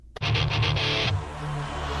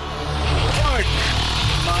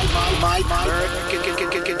My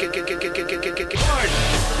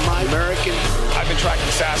American. I've been tracking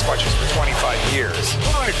Sasquatches for 25 years.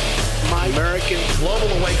 My American. Global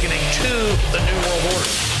awakening to the New World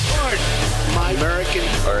Order. My American.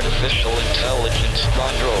 Artificial intelligence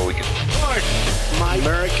android. My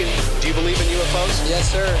American. Do you believe in UFOs?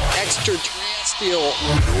 Yes, sir. Extraterrestrial.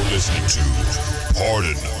 You're listening to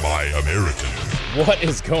Pardon My American. What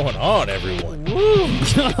is going on, everyone? Woo!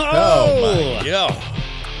 Oh my God.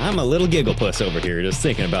 I'm a little giggle puss over here just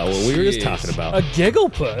thinking about what we were just talking about. A giggle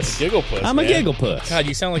puss? Giggle puss, I'm man. a giggle puss. God,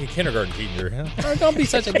 you sound like a kindergarten teacher. Huh? Oh, don't be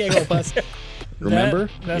such a giggle puss. Remember?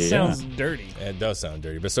 That sounds dirty. It does sound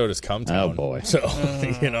dirty, but so does Cumtown. Oh, boy. So,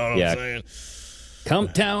 you know what I'm saying?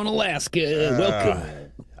 Cumtown, Alaska.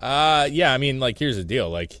 Welcome. Yeah, I mean, like, here's the deal.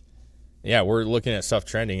 Like, yeah, we're looking at stuff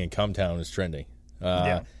trending, and Cumtown is trending.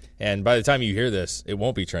 Yeah. And by the time you hear this, it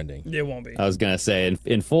won't be trending. It won't be. I was going to say,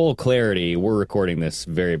 in full clarity, we're recording this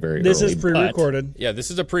very, very This early. is pre-recorded. Yeah,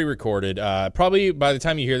 this is a pre-recorded. Probably by the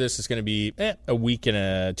time you hear this, it's going to be a week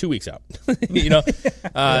and 2 weeks out. You know,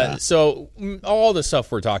 So all the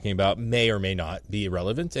stuff we're talking about may or may not be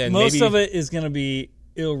irrelevant, and Most of it is going to be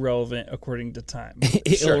irrelevant according to time.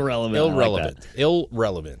 Sure. Irrelevant.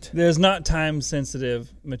 Irrelevant. There's not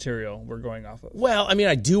time-sensitive material we're going off of. Well, I mean,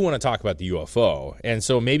 I do want to talk about the UFO, and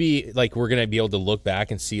so maybe like we're going to be able to look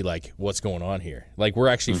back and see like what's going on here. Like we're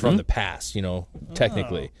actually from the past, you know,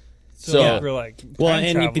 technically. So we're like Well, time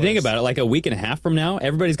and if you think travelers. about it, like a week and a half from now,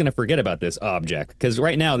 everybody's going to forget about this object. Because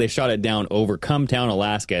right now, they shot it down over Cumtown,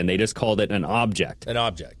 Alaska, and they just called it an object. an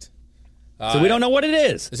object. So we don't know what it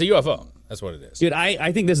is. It's a UFO. That's what it is. Dude,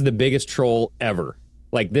 I think this is the biggest troll ever.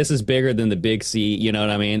 Like, this is bigger than the Big C, you know what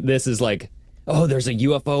I mean? This is like, oh, there's a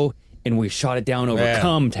UFO, and we shot it down over Man.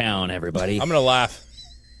 Cumtown, everybody. I'm gonna laugh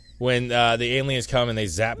when the aliens come and they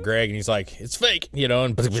zap Greg, and he's like, "It's fake," you know,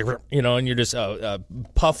 and and you're just a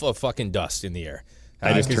puff of fucking dust in the air.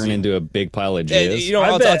 I just turn into a big pile of And, jizz. you know,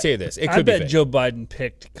 I'll tell you this: it I could be bet fake. Joe Biden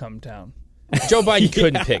picked Cumtown. Joe Biden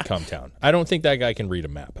couldn't pick Cumtown. I don't think that guy can read a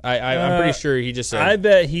map. I'm pretty sure he just said, I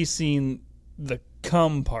bet he's seen the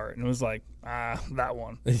cum part and was like, that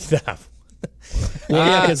one. Well,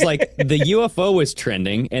 yeah, because like the UFO was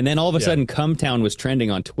trending, and then all of a sudden Cumtown was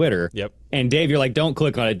trending on Twitter. Yep. And Dave, you're like, don't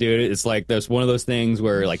click on it, dude. It's like there's one of those things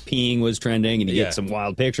where like peeing was trending, and you get some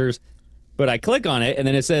wild pictures. But I click on it, and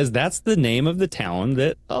then it says that's the name of the town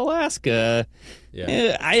that Alaska.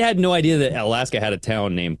 Yeah. I had no idea that Alaska had a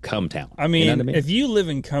town named Cumtown. I mean, You know what if you live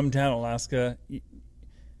in Cumtown, Alaska,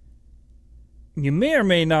 you may or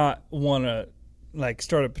may not want to like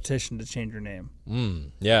start a petition to change your name,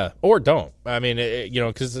 yeah, or don't. I mean,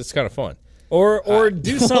 because it's kind of fun. or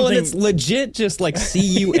do Well, something, and it's legit just like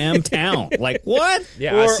CUM town. Like, what?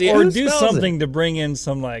 Yeah, I see it. or Who do spells something to bring in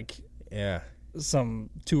some like Yeah. some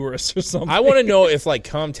tourists or something. I want to know if like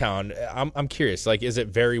Cumtown. I'm curious. Like, is it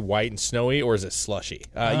very white and snowy, or is it slushy?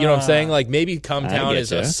 You know what I'm saying? Like, maybe Cumtown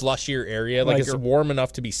is a slushier area. Like, it's warm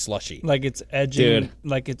enough to be slushy. like it's edging. Dude,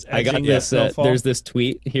 like it's I edging got that this. snowfall. There's this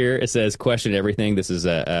tweet here. It says, "Question everything." This is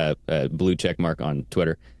a blue check mark on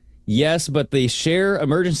Twitter. Yes, but they share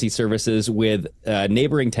emergency services with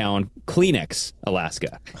neighboring town Kleenex,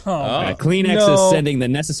 Alaska. Kleenex no. is sending the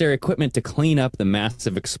necessary equipment to clean up the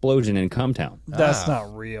massive explosion in Cumtown. That's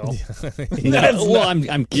not real. Well,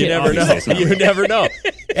 I'm kidding. You never know. Obviously it's not You real. never know.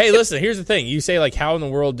 Hey, listen, here's the thing. You say, like, how in the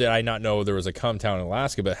world did I not know there was a Cumtown in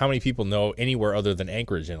Alaska? But how many people know anywhere other than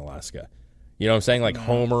Anchorage in Alaska? You know what I'm saying? Like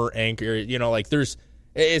Homer, Anchorage, like there's,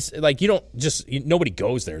 it's like nobody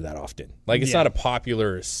goes there that often. Like, it's not a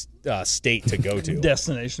popular state to go to.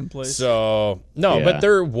 Destination place. So, no, but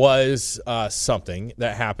there was something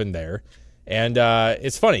that happened there. And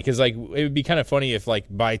it's funny because, like, it would be kind of funny if, like,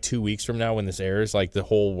 by 2 weeks from now when this airs, like, the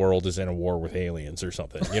whole world is in a war with aliens or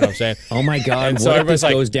something. You know what I'm saying? Oh, my God. And What so if everybody's this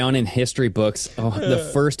like- goes down in history books? Oh, the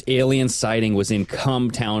first alien sighting was in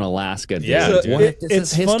Cumtown, Alaska. Dude. Yeah, So dude. What? This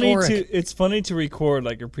it's is funny historic. it's funny to record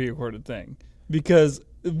like a pre-recorded thing because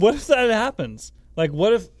what if that happens? Like,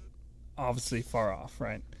 what if obviously far off,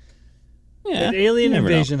 right? Yeah, An alien you never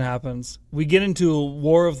know. invasion happens. We get into a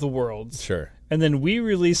war of the worlds. Sure. And then we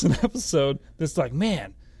release an episode that's like,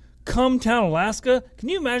 man, Cumtown, Alaska. Can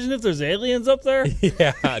you imagine if there's aliens up there?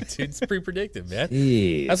 Yeah, dude, it's pretty predictive, man.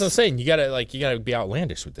 Jeez. That's what I'm saying. You gotta be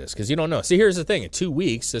outlandish with this because you don't know. See, here's the thing: in 2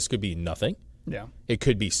 weeks, this could be nothing. Yeah. It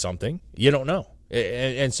could be something. You don't know.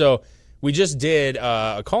 And so we just did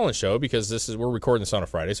a call-in show because we're recording this on a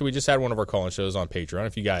Friday. So we just had one of our call-in shows on Patreon.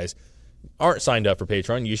 If you guys aren't signed up for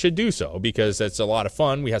Patreon, you should do so because it's a lot of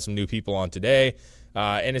fun. We had some new people on today,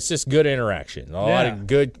 and it's just good interaction, a lot of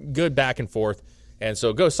good back and forth. And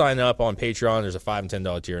so go sign up on Patreon. There's a $5 and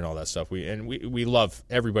 $10 tier and all that stuff. We love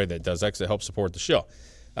everybody that does that because it helps support the show.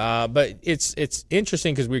 But it's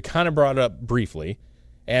interesting because we kind of brought it up briefly,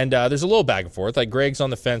 and there's a little back and forth. Like Greg's on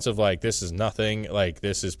the fence of like this is nothing, like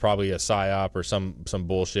this is probably a psyop or some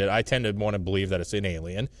bullshit. I tend to want to believe that it's an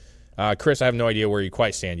alien. Chris, I have no idea where you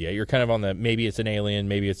quite stand yet. You're kind of on the maybe it's an alien,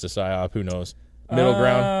 maybe it's a psyop. Who knows? Middle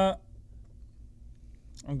ground.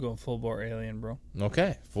 I'm going full bore alien, bro.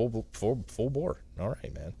 Okay, full bore. All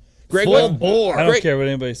right, man. Greg, Full bore. I don't care what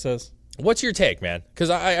anybody says. What's your take, man? Because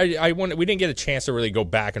we didn't get a chance to really go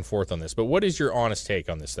back and forth on this, but what is your honest take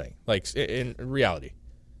on this thing? Like in reality,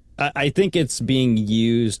 I think it's being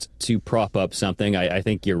used to prop up something. I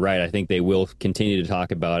think you're right. I think they will continue to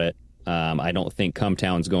talk about it. I don't think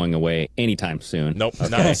Cumtown's going away anytime soon. Nope,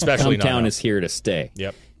 not especially not. Cumtown is here to stay.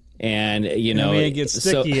 Yep. And, it gets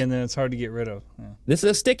sticky, and then it's hard to get rid of. Yeah. This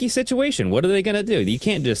is a sticky situation. What are they going to do? You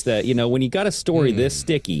can't just, when you got a story this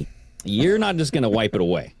sticky, you're not just going to wipe it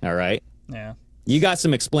away, all right? Yeah. You got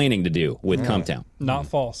some explaining to do with Cumtown. Not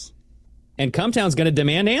false. And Cumtown's going to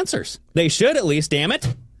demand answers. They should at least, damn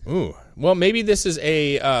it. Ooh. Well, maybe this is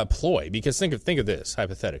a ploy, because think of this,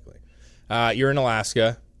 hypothetically. You're in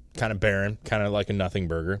Alaska, kind of barren, kind of like a nothing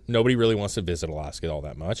burger. Nobody really wants to visit Alaska all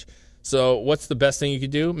that much. So what's the best thing you could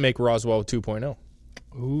do? Make Roswell 2.0.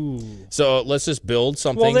 Ooh. So let's just build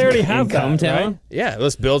something. Well, they already have that, Cumtown? right? Yeah,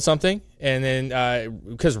 let's build something. And then,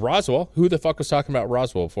 because Roswell, who the fuck was talking about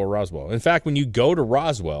Roswell before Roswell? In fact, when you go to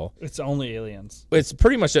Roswell, It's only aliens. it's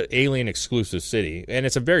pretty much an alien exclusive city. And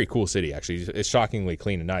it's a very cool city, actually. It's shockingly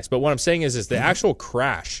clean and nice. But what I'm saying is the actual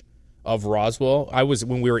crash of Roswell,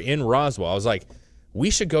 when we were in Roswell, I was like, we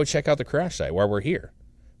should go check out the crash site while we're here.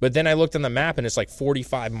 But then I looked on the map, and it's like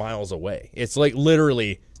 45 miles away. It's like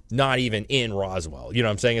literally not even in Roswell. You know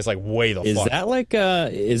what I'm saying? It's like way the fuck. Is that like,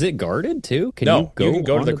 is it guarded too? You can go to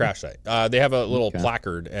the onto crash site. They have a little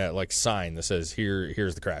placard, like sign that says,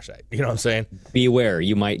 here's the crash site. You know what I'm saying? Beware,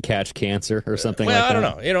 you might catch cancer or something Well, like that. I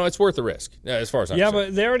don't know. It's worth the risk, as far as I'm Yeah, concerned.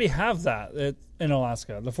 but they already have that in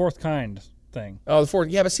Alaska. The fourth kind thing. Oh, the fourth.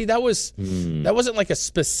 Yeah, but see, that wasn't like a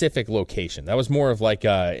specific location. That was more of like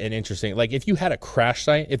an interesting, like if you had a crash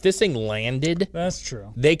site, if this thing landed, That's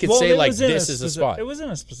true. they could say like this is a spot. It was in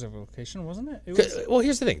a specific location, wasn't it? Well,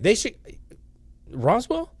 here's the thing. They should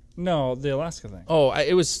Roswell. No, the Alaska thing. Oh,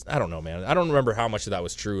 it was. I don't know, man. I don't remember how much of that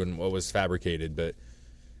was true and what was fabricated, but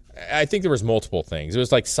I think there was multiple things. It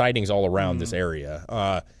was like sightings all around this area.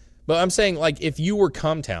 But I'm saying, like, if you were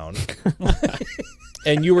Cumtown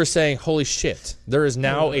and you were saying, "Holy shit, there is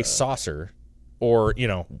now a saucer," or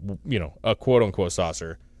a quote unquote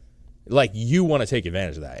saucer, like you want to take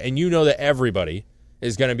advantage of that, and you know that everybody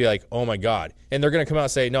is going to be like, "Oh my god," and they're going to come out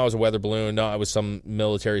and say, "No, it was a weather balloon. No, it was some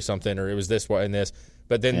military something, or it was this and this."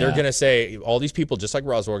 But then they're going to say, all these people, just like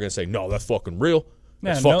Roswell, are going to say, "No, that's fucking real.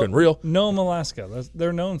 That's fucking real." Nome, Alaska.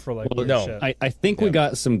 They're known for weird shit. I think we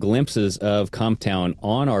got some glimpses of Cumtown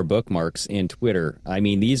on our bookmarks in Twitter. I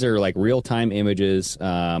mean, these are like real-time images.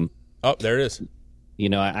 Oh, there it is.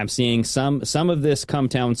 I'm seeing some of this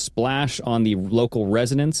Cumtown splash on the local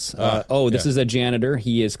residents. This is a janitor.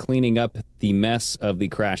 He is cleaning up the mess of the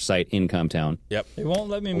crash site in Cumtown. Yep. They won't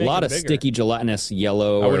let me A make lot it of bigger. sticky gelatinous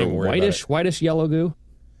yellow or whitish yellow goo.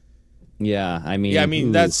 Yeah, I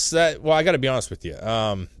mean, that's that. Well, I got to be honest with you.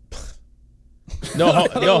 No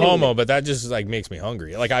homo, but that just like makes me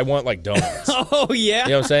hungry. Like I want like donuts. Oh yeah, you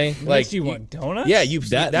know what I'm saying? Like you want donuts? Yeah,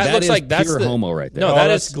 that looks is like that's pure the homo right there. No,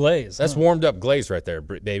 that's glaze. That's warmed up glaze right there,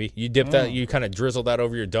 baby. You dip that, you kind of drizzle that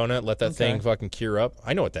over your donut, let that thing fucking cure up.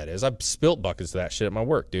 I know what that is. I've spilt buckets of that shit at my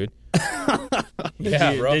work, dude.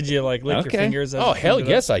 Bro. Did you like lick your fingers? Oh hell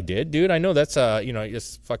yes, I did, dude. I know that's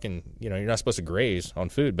just fucking you're not supposed to graze on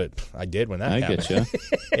food, but I did when that happened. I get you.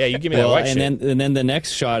 Yeah, you give me that white shit. And then the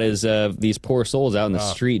next shot is these poor souls out in the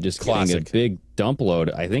street just getting a big dump load.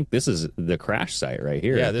 I think this is the crash site right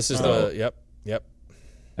here. Yeah, this is the yep.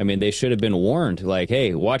 I mean, they should have been warned. Like,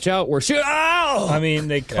 hey, watch out! We're shooting. Ow! I mean,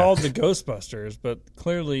 they called the Ghostbusters, but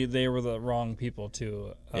clearly they were the wrong people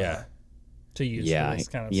to use for this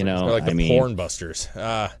kind of They're like the porn busters.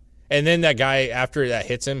 And then that guy, after that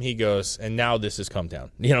hits him, he goes, and now this is Cumtown.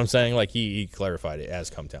 You know what I'm saying? Like he clarified it as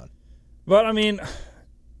Cumtown. But I mean,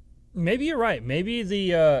 maybe you're right. Maybe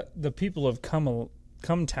the people of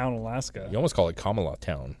Cumtown, Alaska. You almost call it Kamala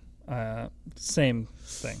Town. Same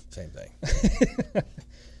thing. Same thing.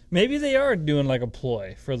 Maybe they are doing like a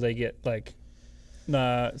ploy for they get like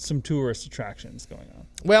some tourist attractions going on.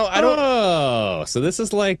 Well, I don't. Oh, so this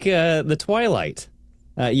is like the Twilight.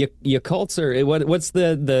 Cults are what's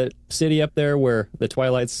the city up there where the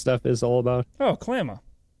Twilight stuff is all about? Oh, Kalama.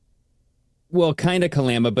 Well, kind of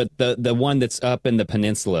Kalama, but the one that's up in the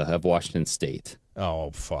peninsula of Washington State.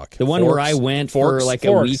 Oh fuck. The one where I went for like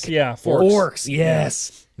a week. Yeah, Forks.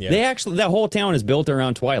 Yes. Yeah. They actually, that whole town is built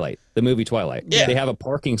around Twilight, the movie Twilight. Yeah. They have a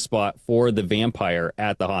parking spot for the vampire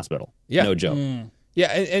at the hospital. Yeah. No joke. Yeah,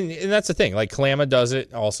 and that's the thing. Like Klamath does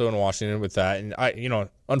it also in Washington with that, and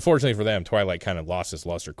unfortunately for them, Twilight kind of lost its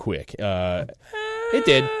luster quick. It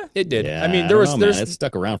did. Yeah, I mean, there's there's it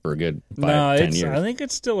stuck around for a good 10 years. I think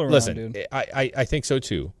it's still around, listen. dude. I think so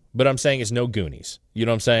too. But I'm saying it's no Goonies. You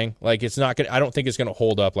know what I'm saying? Like it's not gonna. I don't think it's gonna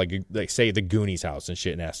hold up like say the Goonies house and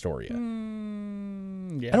shit in Astoria.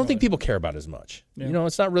 Yeah, I don't think people care about it as much. Yeah.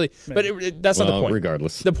 It's not really. But that's not the point.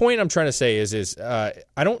 Regardless, the point I'm trying to say is I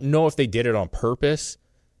don't know if they did it on purpose.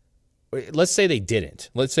 Let's say they didn't.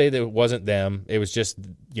 Let's say that it wasn't them. It was just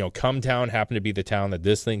Cumtown happened to be the town that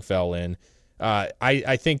this thing fell in.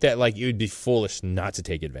 I think that like it would be foolish not to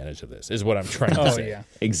take advantage of this. Is what I'm trying to say. Yeah,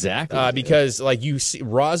 exactly. Because like you see,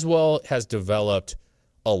 Roswell has developed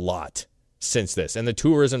a lot since this, and the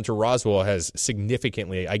tourism to Roswell has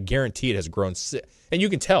significantly. I guarantee it has grown, and you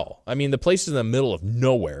can tell. I mean, the place is in the middle of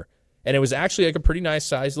nowhere. And it was actually like a pretty nice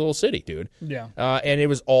sized little city, dude. Yeah. And it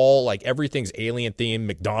was all like everything's alien themed.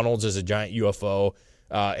 McDonald's is a giant UFO.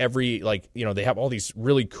 They have all these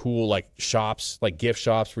really cool like shops, like gift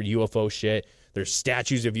shops for UFO shit. There's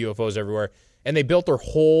statues of UFOs everywhere. And they built their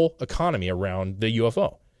whole economy around the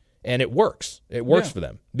UFO. And it works. It works for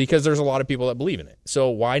them because there's a lot of people that believe in it. So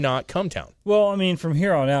why not Cumtown? Well, I mean, from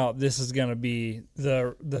here on out, this is going to be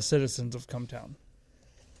the citizens of Cumtown.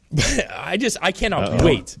 I cannot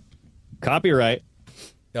wait. Copyright.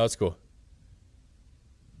 No, it's cool.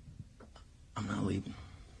 I'm not leaving.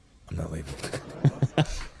 I'm not leaving.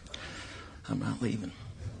 I'm not leaving.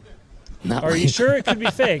 Are you sure it could be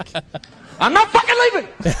fake? I'm not fucking leaving!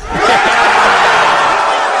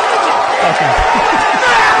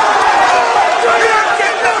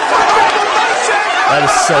 That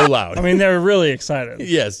is so loud. I mean, they're really excited.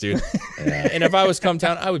 Yes, dude. And if I was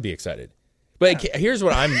Cumtown, I would be excited. But here's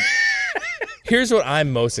what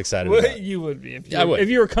I'm most excited about. You would be. If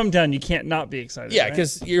you were Cumtown, you can't not be excited. Yeah,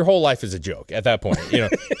 because your whole life is a joke at that point.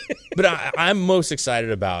 But I'm most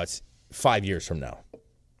excited about 5 years from now.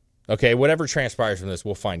 Okay, whatever transpires from this,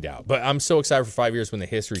 we'll find out. But I'm so excited for 5 years when the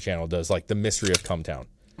History Channel does like the mystery of Cumtown,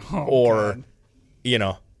 I'm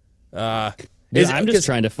just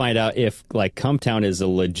trying to find out if like Cumtown is a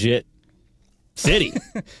legit city,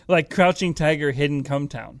 like Crouching Tiger, Hidden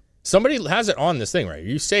Cumtown. Somebody has it on this thing, right?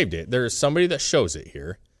 You saved it. There's somebody that shows it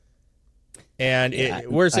here. And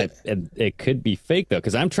where's it? It could be fake, though,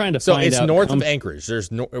 because I'm trying to find out. So it's north of Anchorage.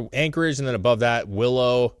 There's Anchorage, and then above that,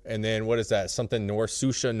 Willow, and then what is that? Something north,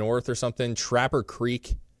 Susha North or something? Trapper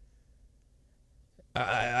Creek.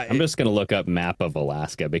 I'm just going to look up map of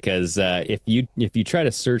Alaska, because if you try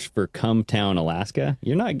to search for Cumtown, Alaska,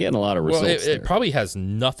 you're not getting a lot of results. Well, it probably has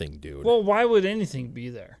nothing, dude. Well, why would anything be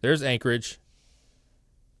there? There's Anchorage.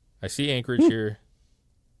 I see Anchorage here.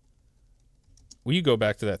 Will you go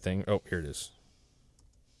back to that thing? Oh, here it is.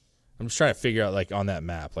 I'm just trying to figure out, like, on that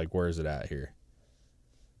map, like, where is it at here?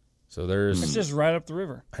 So there's... It's just right up the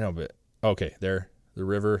river. I know, but... Okay, there. The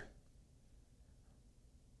river.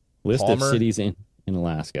 List Palmer. of cities in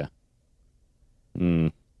Alaska. Yeah,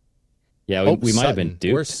 we might have been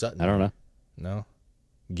duped. Where's Sutton? I don't know. No.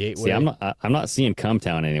 Gateway. See, I'm not seeing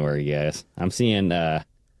Cumtown anywhere, you guys. I'm seeing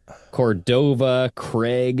Cordova,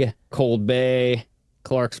 Craig, Cold Bay,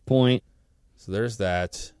 Clark's Point. So there's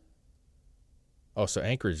that. Oh, so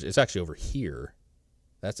Anchorage. It's actually over here.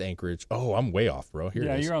 That's Anchorage. Oh, I'm way off, bro. Here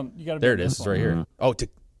it is. You're on. You got to. There it is. It's right here. Oh,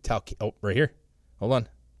 right here. Hold on.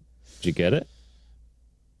 Did you get it?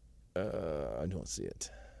 I don't see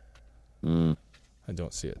it. I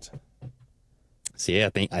don't see it. See, I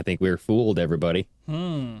think we were fooled, everybody.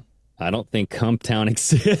 I don't think Cumtown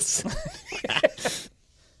exists.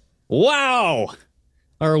 Wow.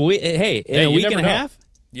 Are we? Hey, in a week and a half?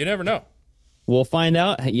 You never know. We'll find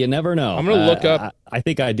out. You never know. I'm going to look up. I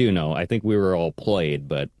think I do know. I think we were all played,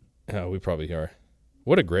 but... Oh, we probably are.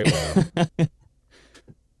 What a great one.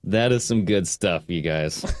 That is some good stuff, you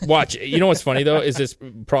guys. Watch. You know what's funny, though, is this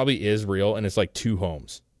probably is real, and it's like 2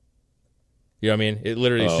 homes. You know what I mean? It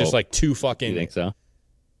literally is just like 2 fucking... You think so?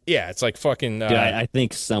 Yeah, it's like fucking... Dude, I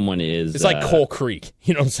think someone is... It's like Coal Creek.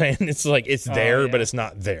 You know what I'm saying? It's like it's there, but it's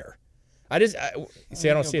not there. I don't see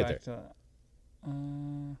it there.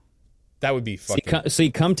 That would be fucking...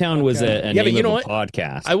 See, Cumtown was a name of a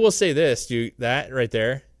podcast. I will say this, dude. That right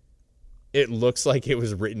there, it looks like it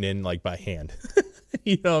was written in like by hand.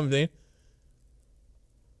 You know what I'm saying?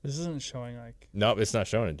 This isn't showing like... Nope, it's not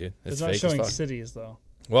showing it, dude. It's not showing cities, though.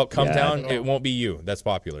 Well, Cumtown, it won't be you. That's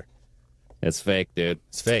popular. It's fake, dude.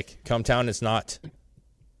 It's fake. Cumtown is not.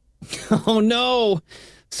 Oh, no.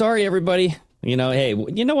 Sorry, everybody. You know, hey,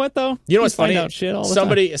 you know what though? You know what's find funny? out shit all the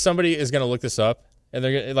time. Somebody is going to look this up, and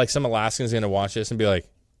they're gonna, like some Alaskan's going to watch this and be like,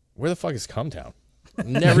 "Where the fuck is Cumtown?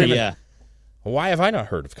 Never even. Yeah. Why have I not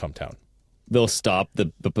heard of Cumtown?" They'll stop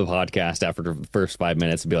the podcast after the first 5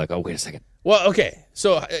 minutes and be like, "Oh, wait a second." Well, okay.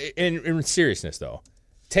 So in seriousness though,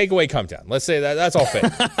 take away Cumtown. Let's say that's all fake.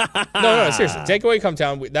 no, seriously. Take away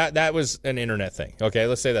Cumtown. That was an internet thing. Okay,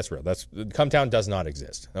 let's say that's real. Cumtown does not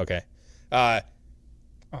exist. Okay.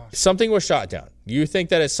 Something was shot down. You think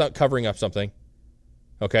that it's covering up something?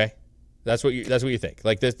 Okay, that's what you think.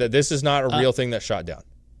 Like this is not a real thing that's shot down.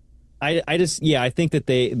 I think that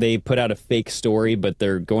they put out a fake story, but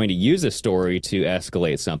they're going to use a story to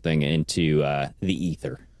escalate something into the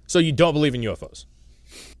ether. So you don't believe in UFOs?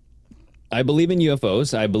 I believe in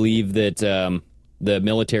UFOs. I believe that the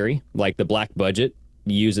military, like the black budget,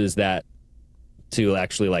 uses that to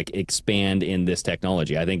actually like expand in this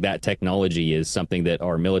technology. I think that technology is something that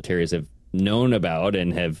our militaries have known about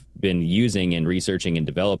and have been using and researching and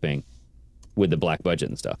developing with the black budget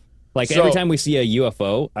and stuff. Like every time we see a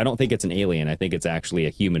UFO, I don't think it's an alien. I think it's actually a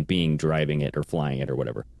human being driving it or flying it or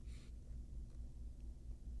whatever.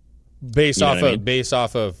 Based off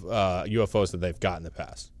of UFOs that they've got in the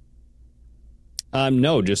past.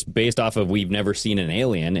 No, just based off of we've never seen an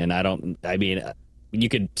alien, and I mean, you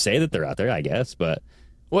could say that they're out there, I guess, but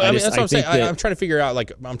well, I mean, that's what I'm saying. I'm trying to figure out,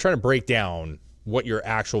 like, I'm trying to break down what your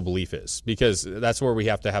actual belief is, because that's where we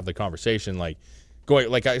have to have the conversation, like, going,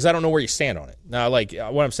 like, because I don't know where you stand on it. Now, like,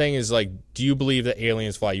 what I'm saying is, like, do you believe that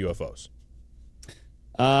aliens fly UFOs?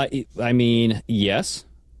 I mean, yes.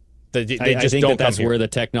 They just I think don't that's come here. where the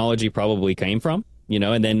technology probably came from, you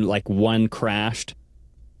know, and then like one crashed,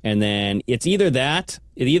 and then it's either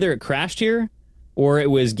it crashed here or it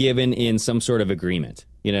was given in some sort of agreement.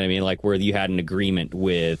 You know what I mean? Like where you had an agreement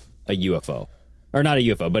with a UFO, or not a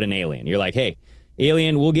UFO, but an alien. You're like, hey,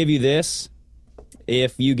 alien, we'll give you this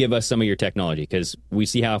if you give us some of your technology, because we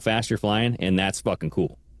see how fast you're flying, and that's fucking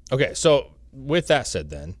cool. Okay, so with that said,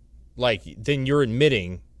 then you're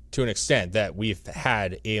admitting to an extent that we've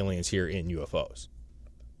had aliens here in UFOs.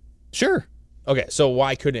 Sure. Okay, so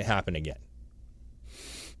why couldn't it happen again?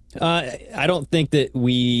 I don't think that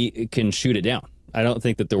we can shoot it down. I don't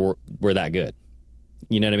think that we're that good.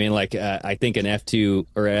 You know what I mean? Like, I think an F-2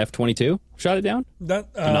 or an F-22 shot it down? An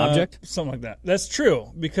object? Something like that. That's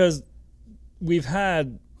true, because we've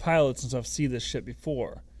had pilots and stuff see this shit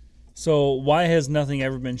before. So why has nothing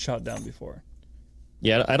ever been shot down before?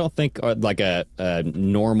 Yeah, I don't think like a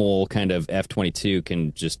normal kind of F-22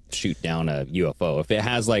 can just shoot down a UFO. If it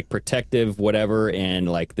has like protective whatever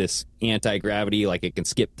and like this anti-gravity, like it can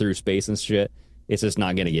skip through space and shit, it's just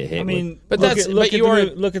not going to get hit. I mean, but look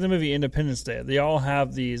at the movie Independence Day. They all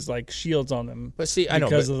have these like shields on them. But see, I know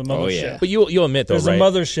because of the mothership. Oh, yeah. But you'll admit though, there's right? a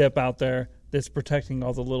mothership out there that's protecting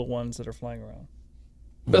all the little ones that are flying around.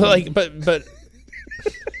 But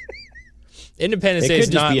Independence Day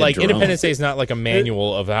is not like Independence Day is not like a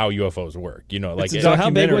manual of how UFOs work. You know, like so.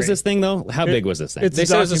 How big was this thing though? How big was this thing? They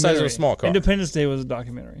said it was the size of a small car. Independence Day was a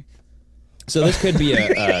documentary. So this could be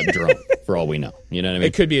a drone for all we know. You know what I mean?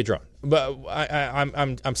 It could be a drone, but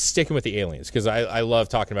I'm sticking with the aliens because I love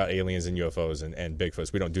talking about aliens and UFOs and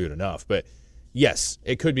Bigfoots. We don't do it enough, but yes,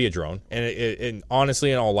 it could be a drone, and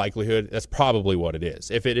honestly, in all likelihood, that's probably what it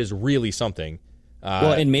is. If it is really something.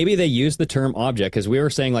 Well, and maybe they use the term object, because we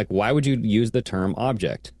were saying, like, why would you use the term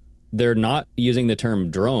object? They're not using the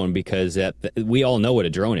term drone because we all know what a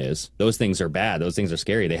drone is. Those things are bad. Those things are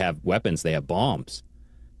scary. They have weapons. They have bombs.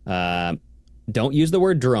 Don't use the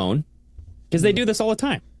word drone, because they do this all the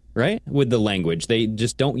time, right? With the language. They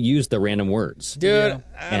just don't use the random words. Dude,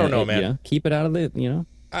 I don't know, man. You know, keep it out of the,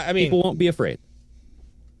 I mean, people won't be afraid.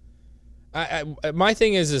 My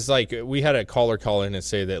thing is like we had a caller call in and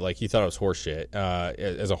say that like he thought it was horseshit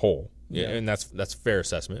as a whole, and that's a fair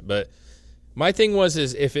assessment. But my thing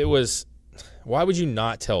is if it was, why would you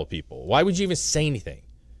not tell people? Why would you even say anything?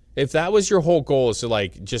 If that was your whole goal, is to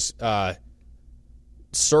like just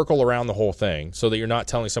circle around the whole thing so that you're not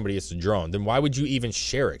telling somebody it's a drone, then why would you even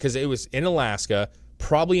share it? Because it was in Alaska,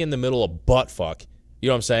 probably in the middle of buttfuck. You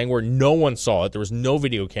know what I'm saying? Where no one saw it. There was no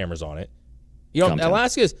video cameras on it. You know,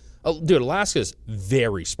 Alaska's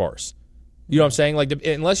very sparse. You know what I'm saying? Like,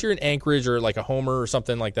 unless you're in Anchorage or like a Homer or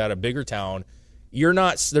something like that, a bigger town,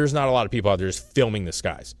 there's not a lot of people out there just filming the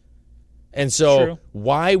skies. And so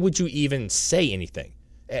why would you even say anything?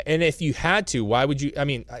 And if you had to, why would you? I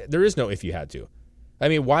mean, there is no if you had to. I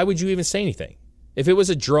mean, why would you even say anything? If it was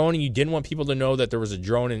a drone and you didn't want people to know that there was a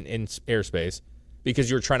drone in airspace because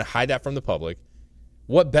you were trying to hide that from the public,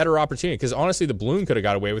 what better opportunity? Because honestly, the balloon could have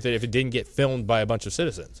got away with it if it didn't get filmed by a bunch of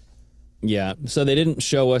citizens. Yeah, so they didn't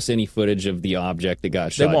show us any footage of the object that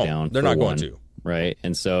got They shot won't. down. They're for not going one, to. Right,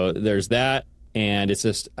 and so there's that, and it's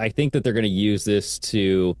just, I think that they're going to use this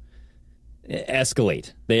to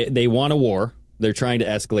escalate. They want a war. They're trying to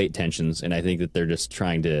escalate tensions, and I think that they're just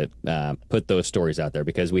trying to put those stories out there,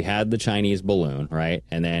 because we had the Chinese balloon, right?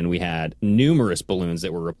 And then we had numerous balloons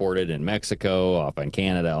that were reported in Mexico, off in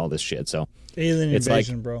Canada, all this shit. So Alien it's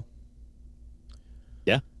invasion, bro.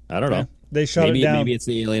 Yeah, I don't know. They shot it down. Maybe it's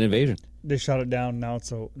the alien invasion. They shot it down. Now it's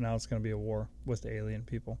going to be a war with the alien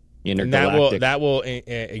people. And that will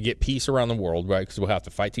get peace around the world, right? Because we'll have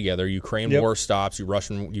to fight together. Ukraine war stops.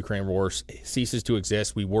 Russian-Ukraine war ceases to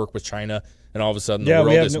exist. We work with China, and all of a sudden the world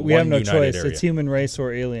is we have no united choice. area. It's human race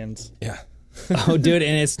or aliens. Yeah. Oh, dude,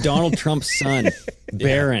 and it's Donald Trump's son,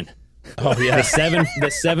 Barron. Oh yeah,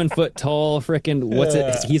 the 7 foot tall frickin' what's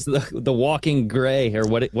it? He's the walking gray, or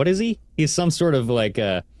what is he? He's some sort of like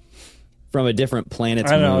from a different planet.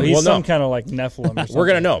 I don't know. He's some kind of like Nephilim. Or something. We're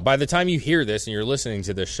gonna know by the time you hear this and you're listening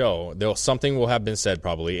to this show. Something will have been said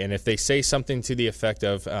probably, and if they say something to the effect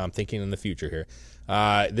of thinking in the future here,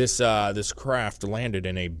 this craft landed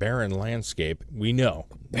in a barren landscape. We know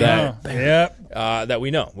that. That we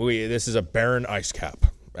know. This is a barren ice cap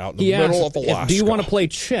out in the middle of Alaska. Do you want to play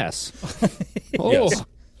chess? Yes.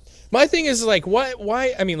 My thing is like,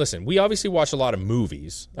 why? I mean, listen, we obviously watch a lot of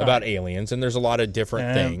movies about aliens, and there's a lot of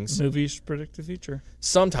different things. Movies predict the future.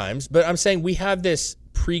 Sometimes, but I'm saying we have this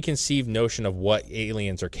preconceived notion of what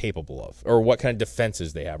aliens are capable of, or what kind of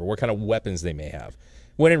defenses they have, or what kind of weapons they may have.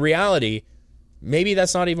 When in reality, maybe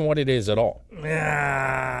that's not even what it is at all.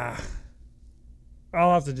 Yeah,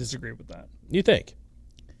 I'll have to disagree with that. You think?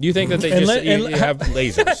 You think that they just have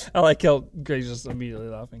lasers? I like how Greg's just immediately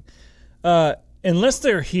laughing. Unless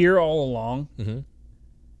they're here all along,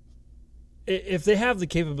 if they have the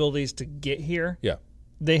capabilities to get here,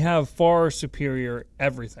 they have far superior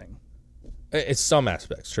everything. It's some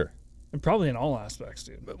aspects, sure. And probably in all aspects,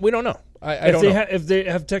 dude. But we don't know. I don't know. If they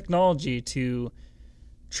have technology to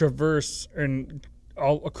traverse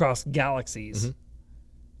all across galaxies,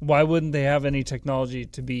 why wouldn't they have any technology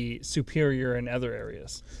to be superior in other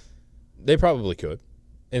areas? They probably could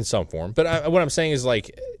in some form. But what I'm saying is,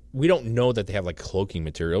 like, we don't know that they have like cloaking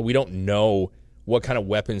material. We don't know what kind of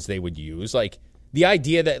weapons they would use. Like the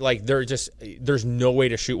idea that like there's no way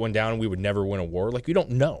to shoot one down and we would never win a war. Like you don't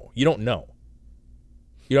know. You don't know.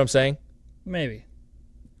 You know what I'm saying? Maybe.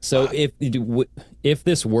 So if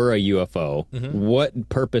this were a UFO, what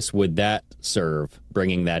purpose would that serve?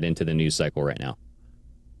 Bringing that into the news cycle right now.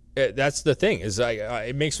 That's the thing. Is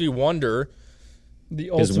it makes me wonder.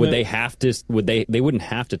 Because would they have to? They wouldn't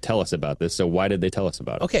have to tell us about this. So why did they tell us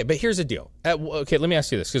about it? Okay, but here's the deal. Okay, let me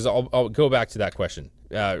ask you this, because I'll go back to that question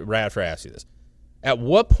right after I ask you this. At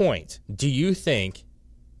what point do you think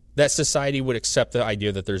that society would accept the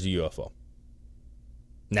idea that there's a UFO?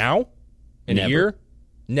 Now? In a year?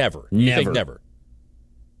 Never. You think never?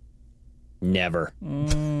 Never.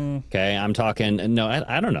 Okay, I'm talking. No,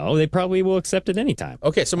 I don't know. They probably will accept it anytime.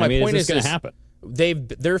 Okay, so my point is going to happen.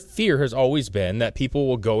 Their fear has always been that people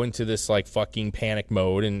will go into this like fucking panic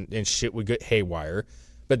mode and shit would get haywire.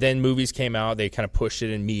 But then movies came out, they kind of pushed it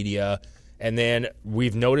in media, and then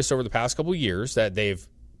we've noticed over the past couple of years that they've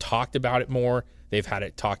talked about it more. They've had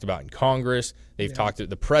it talked about in Congress. They've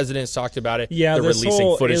the president's talked about it. Yeah, they're this releasing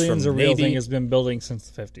whole footage aliens from are real Navy. thing has been building since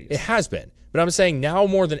the 50s. It has been, but I'm saying now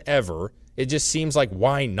more than ever, it just seems like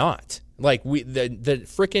why not? Like the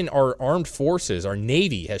frickin' our armed forces, our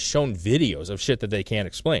Navy has shown videos of shit that they can't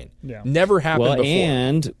explain. Yeah. Never happened before.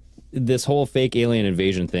 And this whole fake alien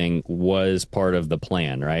invasion thing was part of the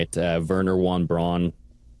plan, right? Werner von Braun,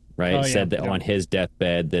 right, said that on his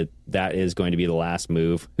deathbed that is going to be the last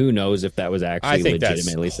move. Who knows if that was actually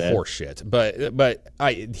legitimately said? Horseshit.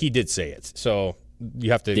 But he did say it, so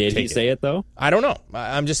you have to. Did take he say it though? I don't know.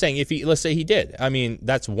 I'm just saying let's say he did. I mean,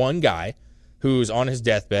 that's one guy who's on his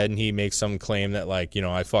deathbed and he makes some claim that like, you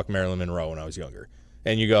know, I fucked Marilyn Monroe when I was younger.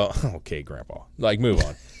 And you go, okay, Grandpa, like move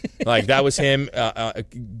on. Like that was him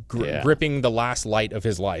gripping the last light of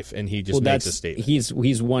his life, and he just makes a statement.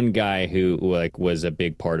 He's one guy who like was a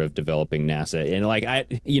big part of developing NASA, and like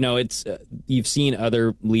it's you've seen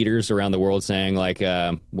other leaders around the world saying like,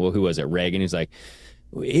 who was it? Reagan. He's like,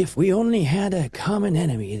 if we only had a common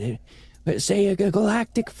enemy. Say a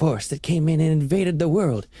galactic force that came in and invaded the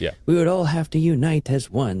world. Yeah. We would all have to unite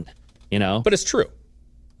as one, you know? But it's true.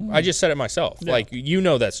 I just said it myself. Yeah. Like, you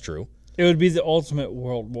know that's true. It would be the ultimate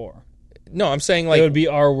world war. No, I'm saying like... It would be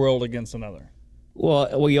our world against another.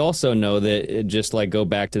 Well, we also know that just like go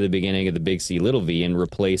back to the beginning of the Big C, Little V and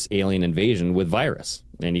replace alien invasion with virus.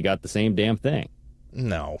 And you got the same damn thing.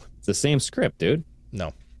 No. It's the same script, dude.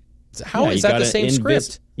 No. How is that the same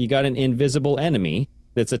script? You got an invisible enemy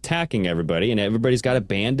that's attacking everybody, and everybody's got to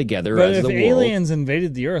band together But as if the world. aliens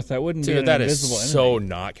invaded the Earth, that wouldn't be an that invisible is enemy. so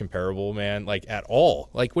not comparable, man. Like, at all.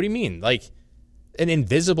 Like, what do you mean? Like, an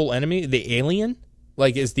invisible enemy? The alien?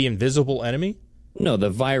 Like, is the invisible enemy? No, the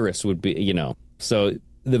virus would be, so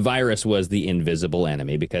the virus was the invisible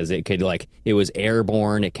enemy because it could, it was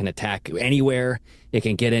airborne. It can attack anywhere. It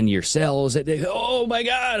can get into your cells. Oh, my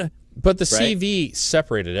God. But the CV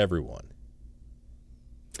separated everyone.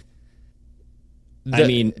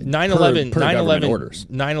 9/11 orders.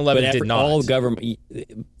 9/11 did not. All government,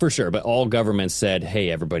 for sure, but all governments said,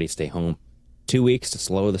 "Hey, everybody, stay home. 2 weeks to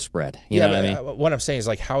slow the spread." You know what I mean? What I'm saying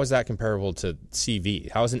is, how is that comparable to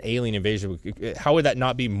CV? How is an alien invasion? How would that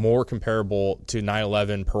not be more comparable to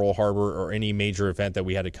 9/11, Pearl Harbor, or any major event that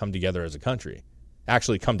we had to come together as a country?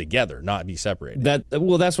 Actually, come together, not be separated.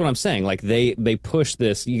 That's what I'm saying. They push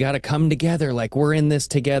this. You got to come together. We're in this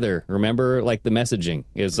together. Remember, the messaging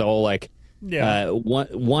is all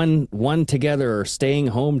one together, or staying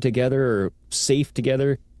home together, or safe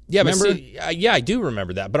together. Yeah, remember? but see, I do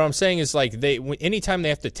remember that. But what I'm saying is, anytime they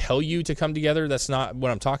have to tell you to come together, that's not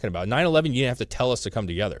what I'm talking about. 9/11, you didn't have to tell us to come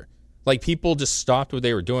together. People just stopped what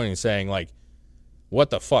they were doing and saying, what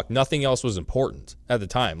the fuck? Nothing else was important at the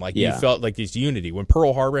time. You felt like this unity. When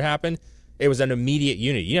Pearl Harbor happened, it was an immediate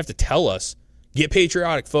unity. You didn't have to tell us, get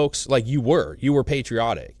patriotic, folks. You were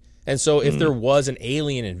patriotic. And so if there was an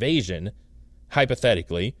alien invasion,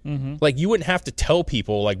 hypothetically, you wouldn't have to tell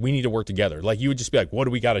people we need to work together. You would just be what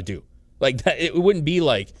do we got to do? That. It wouldn't be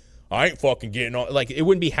I ain't fucking getting on. It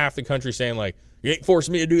wouldn't be half the country saying you ain't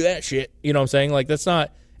forcing me to do that shit. You know what I'm saying? That's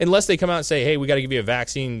not, unless they come out and say, hey, we got to give you a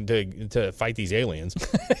vaccine to fight these aliens.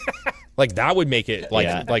 That would make it like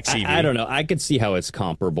CV. I don't know. I could see how it's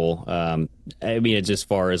comparable. I mean, it's as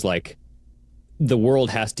far as the world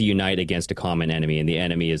has to unite against a common enemy, and the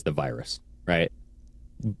enemy is the virus, right?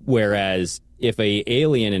 Whereas if a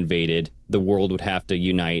alien invaded, the world would have to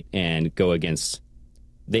unite and go against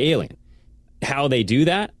the alien. How they do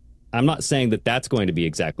that, I'm not saying that that's going to be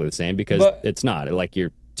exactly the same, because it's not.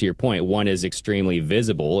 To your point, one is extremely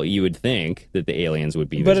visible. You would think that the aliens would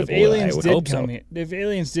be visible. But if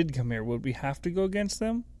aliens did come here, would we have to go against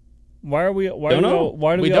them? Why do we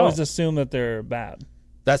always assume that they're bad?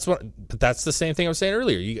 But that's the same thing I was saying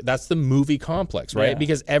earlier. That's the movie complex, right? Yeah.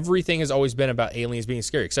 Because everything has always been about aliens being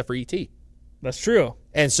scary, except for E.T. That's true.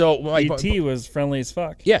 And so E.T. was friendly as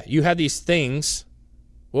fuck. Yeah, you had these things.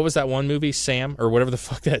 What was that one movie, Sam, or whatever the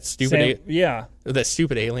fuck that stupid that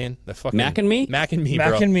stupid alien, the fucking Mac and Me, Mac and Me, Mac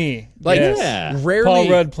bro. and Me. Rarely Paul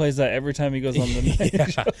Rudd plays that every time he goes on the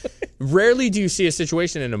night show. Rarely do you see a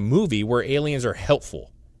situation in a movie where aliens are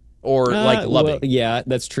helpful or loving. Well, yeah,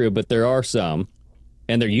 that's true, but there are some.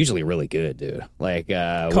 And they're usually really good, dude. What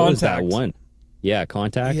was that one? Yeah,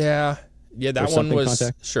 Contact. Yeah, that one was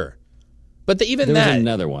Contact? Sure. But there was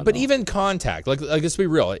another one. But even Contact, let's be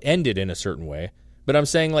real, it ended in a certain way. But I'm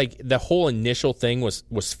saying the whole initial thing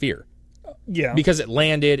was fear. Yeah. Because it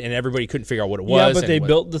landed and everybody couldn't figure out what it was. Yeah, but they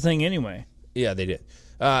built the thing anyway. Yeah, they did.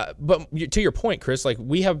 But to your point, Chris,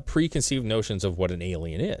 we have preconceived notions of what an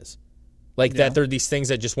alien is. That there are these things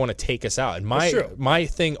that just want to take us out. And my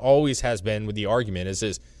thing always has been with the argument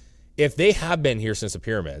is if they have been here since the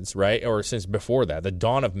pyramids, right, or since before that, the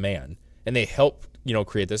dawn of man, and they helped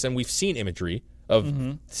create this, and we've seen imagery of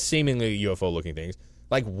seemingly UFO-looking things,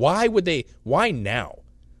 why now?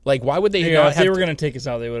 Why would they not if they were going to take us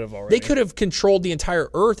out, they would have already. They could have controlled the entire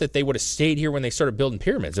Earth if they would have stayed here when they started building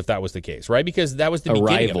pyramids, if that was the case, right? Because that was the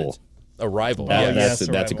beginning of it. Arrival. That's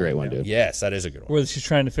a great one, dude. Yes, that is a good one. Where she's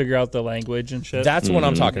trying to figure out the language and shit. That's what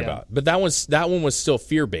I'm talking about. But that one was still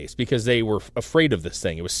fear-based because they were afraid of this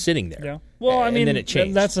thing. It was sitting there. Yeah. Well, and then it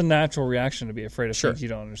changed. That's a natural reaction to be afraid of things you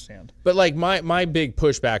don't understand. But my big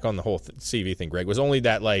pushback on the whole CV thing, Greg, was only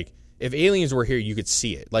that if aliens were here, you could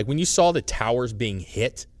see it. When you saw the towers being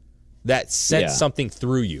hit, that sent something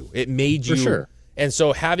through you. It made you. For sure. And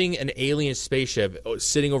so having an alien spaceship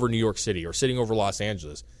sitting over New York City or sitting over Los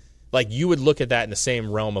Angeles, you would look at that in the same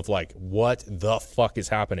realm of what the fuck is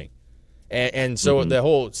happening? And so the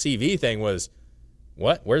whole CV thing was,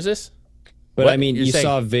 what? Where's this? But I mean, you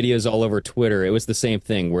saw videos all over Twitter. It was the same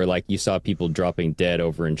thing where you saw people dropping dead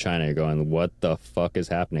over in China. You're going, what the fuck is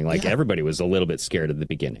happening? Everybody was a little bit scared at the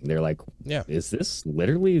beginning. They're like, is this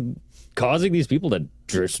literally causing these people to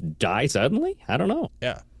just die suddenly? I don't know.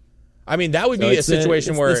 Yeah. I mean, that would be a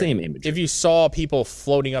situation where if you saw people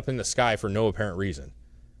floating up in the sky for no apparent reason,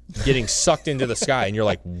 getting sucked into the sky, and you're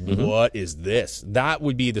like, what is this? That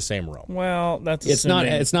would be the same realm. Well, it's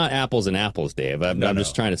not apples and apples, Dave. I'm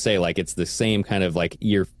just trying to say it's the same kind of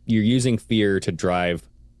you're using fear to drive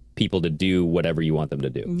people to do whatever you want them to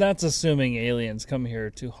do. That's assuming aliens come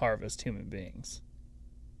here to harvest human beings.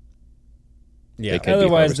 Yeah.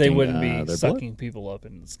 Otherwise, they harvesting, wouldn't be their sucking people up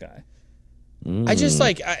in the sky. I just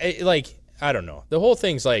I don't know. The whole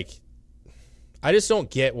thing's like, I just don't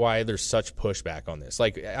get why there's such pushback on this.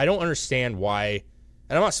 Like, I don't understand why,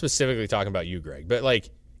 and I'm not specifically talking about you, Greg, but like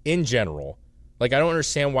in general, like I don't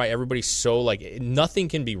understand why everybody's so like nothing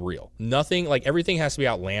can be real. Nothing, like everything has to be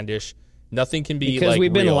outlandish. Nothing can be because like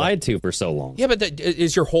we've been real. lied to for so long. Yeah, but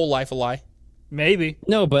is your whole life a lie? Maybe.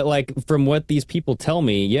 No, but like from what these people tell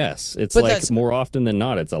me, yes, it's But like that's- more often than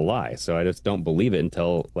not, it's a lie. So I just don't believe it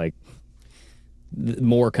until like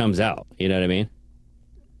more comes out. You know what I mean?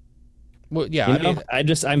 Well, yeah, You I know?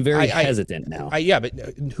 mean, I'm very hesitant now. yeah, but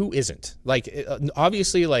who isn't? Like,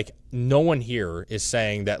 obviously, like no one here is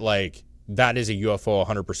saying that like that is a UFO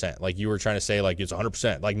 100%. Like you were trying to say, like it's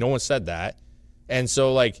 100%. Like no one said that, and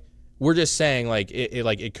so like we're just saying like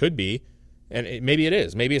it could be, and maybe it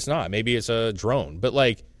is, maybe it's not, maybe it's a drone, but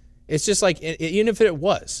like it's just like even if it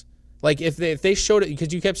was, like if they showed it,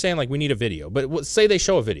 because you kept saying like we need a video, but say they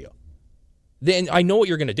show a video, then I know what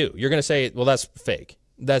you're gonna do. You're gonna say, well, that's fake.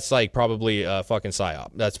 That's like probably a fucking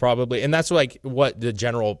psyop. That's probably, and that's like what the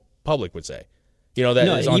general public would say. You know, that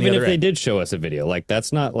No, is on even the if other they end. did show us a video, like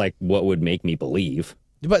that's not like what would make me believe.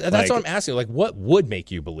 But that's like- what I'm asking. Like, what would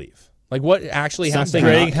make you believe? Like, what actually has to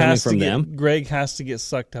Something happen? not coming from them? Greg has to get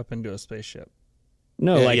sucked up into a spaceship.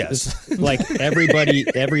 No, like yes. like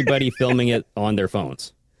everybody filming it on their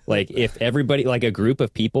phones. Like if everybody, like a group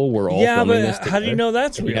of people were all Yeah, filming this but how do you together, know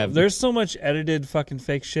that's and you real? have- There's so much edited fucking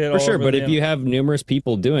fake shit. for all sure, over but the if you have numerous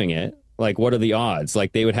people doing it, like what are the odds?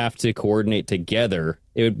 Like they would have to coordinate together.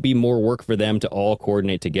 It would be more work for them to all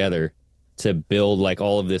coordinate together to build like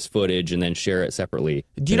all of this footage and then share it separately.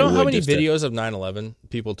 Do you than know it how would many just to- videos of 9/11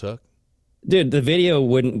 people took? Dude, the video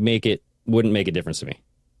wouldn't make a difference to me.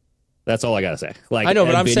 That's all I gotta say. Like I know,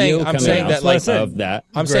 but a I'm video saying coming that, out like, of that.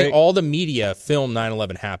 I'm Greg- saying all the media filmed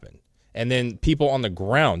 9/11 happen, and then people on the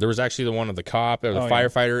ground. There was actually the one of the cop or the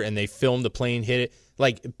firefighter, and they filmed the plane hit it.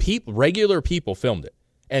 Like regular people filmed it,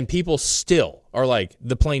 and people still are like,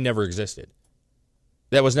 the plane never existed.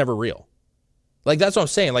 That was never real. Like that's what I'm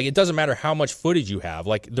saying. Like it doesn't matter how much footage you have.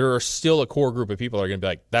 Like there are still a core group of people that are gonna be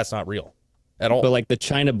like, that's not real at all. But like the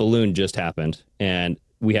China balloon just happened, and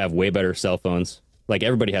we have way better cell phones. Like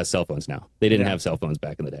everybody has cell phones now. They didn't have cell phones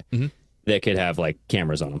back in the day. That could have like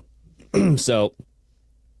cameras on them. So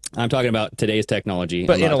I'm talking about today's technology.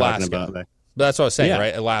 But I'm in not Alaska. talking about, But that's what I was saying, Yeah.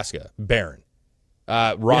 right? Alaska, barren.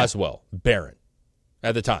 Roswell, barren.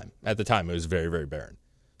 At the time, it was very, very barren.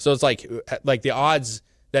 So it's like the odds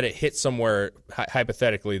that it hits somewhere,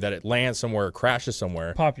 hypothetically, that it lands somewhere, crashes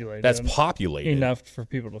somewhere, populated, that's populated enough for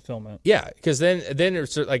people to film it. Yeah, because then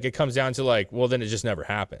it's like it comes down to like, well, then it just never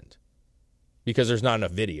happened because there's not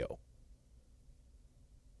enough video.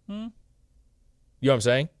 You know what I'm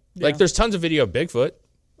saying? Yeah. Like there's tons of video of Bigfoot.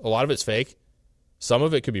 A lot of it's fake. Some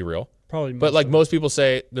of it could be real. Probably, But like most people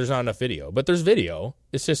say, there's not enough video. But there's video.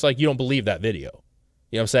 It's just like you don't believe that video.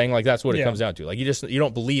 You know what I'm saying? Like that's what it comes down to. Like you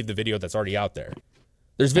don't believe the video that's already out there.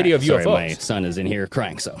 There's video of sorry, UFOs. my son is in here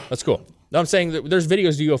crying, so That's cool. No, I'm saying that there's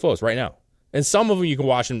videos of UFOs right now. And some of them you can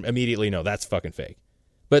watch and immediately know that's fucking fake.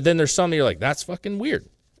 But then there's some that you're like, that's fucking weird.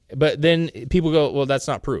 But then people go, well, that's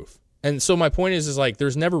not proof. And so my point is like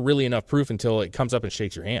there's never really enough proof until it comes up and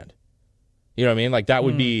shakes your hand. You know what I mean? Like that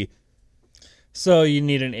would be... So you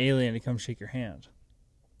need an alien to come shake your hand.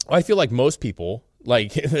 I feel like most people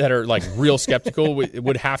like that are like real skeptical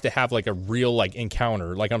would have to have like a real like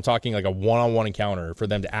encounter. Like I'm talking like a one-on-one encounter for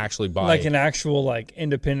them to actually buy. Like an actual like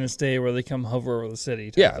Independence Day where they come hover over the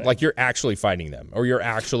city. Yeah, thing. like you're actually fighting them or you're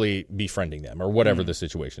actually befriending them or whatever the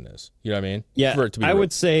situation is. You know what I mean? yeah, For it to be I real.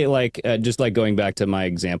 would say like just like going back to my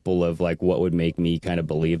example of like what would make me kind of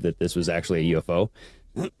believe that this was actually a UFO.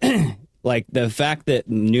 Like the fact that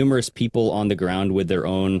numerous people on the ground with their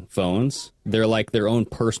own phones, they're like their own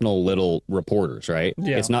personal little reporters, right?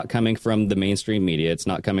 Yeah. It's not coming from the mainstream media. It's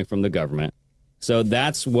not coming from the government. So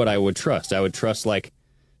that's what I would trust. I would trust like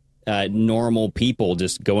normal people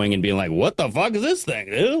just going and being like, what the fuck is this thing,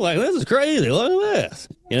 dude? Like, this is crazy. Look at this.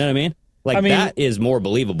 You know what I mean? Like I mean- that is more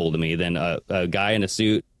believable to me than a guy in a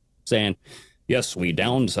suit saying, yes, we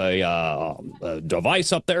downed a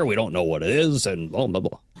device up there. We don't know what it is, and blah, blah,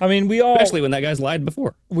 blah. I mean, Especially when that guy's lied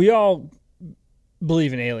before. we all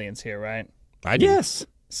believe in aliens here, right? I do. Yes.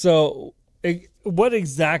 So what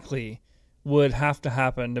exactly would have to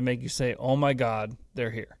happen to make you say, oh my God, they're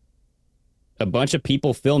here? A bunch of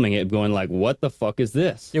people filming it going like, what the fuck is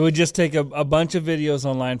this? It would just take a bunch of videos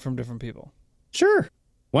online from different people. Sure.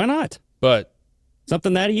 Why not? But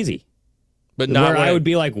Something that easy. not Where when I it- would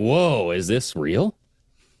be like, whoa, is this real?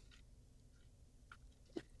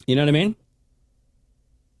 You know what I mean?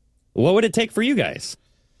 What would it take for you guys?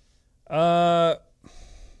 I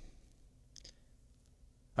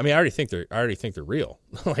mean, I already think they're real.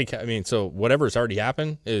 Like, I mean, so whatever's already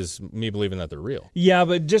happened is me believing that they're real. Yeah,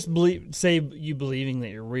 but just say you believing that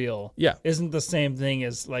you're real. Yeah. Isn't the same thing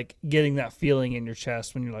as like getting that feeling in your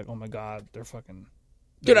chest when you're like, oh my God, they're fucking.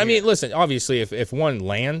 Dude, I mean, listen, obviously, if one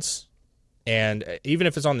lands, and even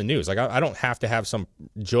if it's on the news, like I don't have to have some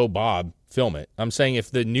Joe Bob film it. I'm saying if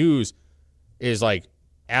the news is like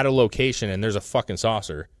at a location and there's a fucking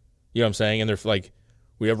saucer, you know what I'm saying, and they're like,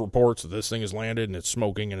 we have reports that this thing has landed and it's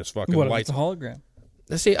smoking and it's fucking What if lights. it's a hologram?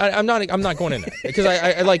 See, I'm not going in there because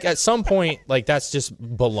I like at some point like that's just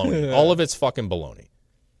baloney. All of it's fucking baloney.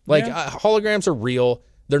 Like holograms are real.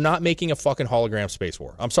 They're not making a fucking hologram space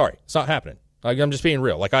war. I'm sorry, it's not happening. Like, I'm just being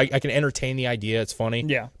real. Like I can entertain the idea. It's funny.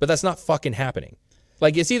 Yeah, but that's not fucking happening.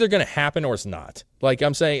 Like it's either going to happen or it's not. Like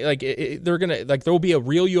I'm saying, like they're gonna like there will be a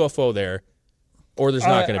real UFO there, or there's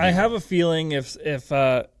not going to be. I have a feeling if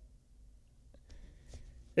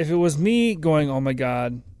it was me going, oh my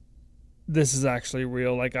God, this is actually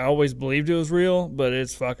real. Like I always believed it was real, but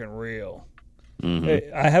it's fucking real.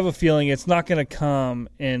 Mm-hmm. I have a feeling it's not going to come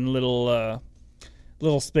in little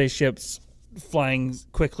spaceships flying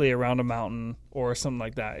quickly around a mountain or something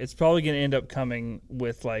like that. It's probably going to end up coming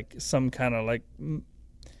with like some kind of like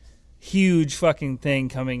huge fucking thing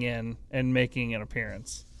coming in and making an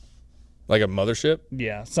appearance. Like a mothership?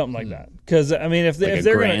 Yeah, something like that. Because I mean, if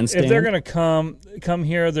they're gonna come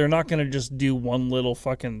here, they're not gonna just do one little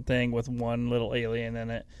fucking thing with one little alien in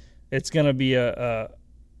it. It's gonna be a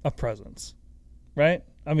presence, right?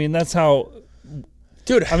 I mean, that's how.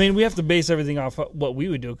 Dude, I mean, we have to base everything off of what we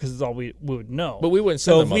would do because it's all we would know. But we wouldn't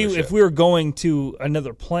send so if we were going to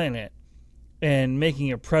another planet and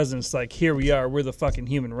making a presence, like here we are, we're the fucking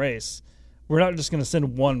human race. We're not just gonna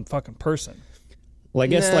send one fucking person. Well, I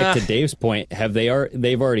guess like to Dave's point,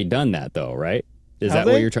 they've already done that though, right? Is that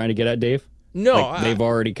what you're trying to get at, Dave? No, like they've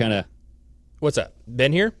already kind of. What's that?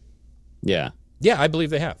 Been here? Yeah. Yeah, I believe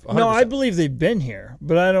they have. 100%. No, I believe they've been here,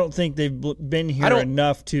 but I don't think they've been here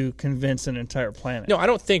enough to convince an entire planet. No, I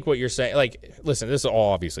don't think what you're saying. Like, listen, this is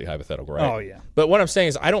all obviously hypothetical, right? Oh yeah. But what I'm saying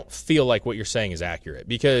is, I don't feel like what you're saying is accurate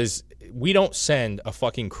because we don't send a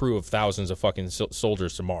fucking crew of thousands of fucking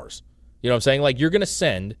soldiers to Mars. You know what I'm saying? Like, you're gonna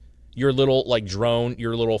send your little like drone,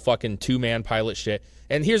 your little fucking 2-man pilot shit.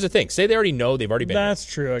 And here's the thing: say they already know, they've already been. That's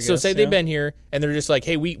here. true. I guess. So say they've been here, and they're just like,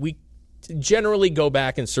 hey, we generally go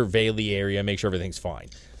back and surveil the area, make sure everything's fine.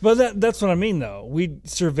 But that's what I mean, though. We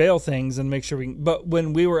surveil things and make sure we. But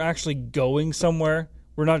when we were actually going somewhere,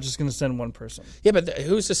 we're not just going to send one person. Yeah, but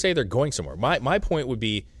who's to say they're going somewhere? My point would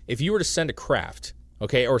be if you were to send a craft.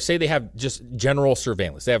 Okay, or say they have just general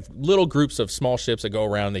surveillance. They have little groups of small ships that go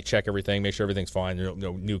around, they check everything, make sure everything's fine, no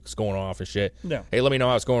nukes going off and shit. Yeah. Hey, let me know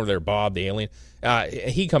how it's going over there, Bob, the alien.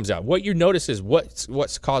 He comes out. What you notice is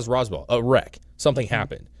what's caused Roswell? A wreck. Something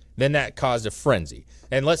happened. Then that caused a frenzy.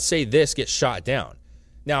 And let's say this gets shot down.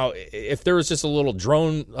 Now, if there was just a little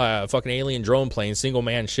drone, fucking alien drone plane,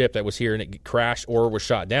 single-man ship that was here and it crashed or was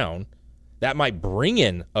shot down, that might bring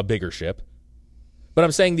in a bigger ship. But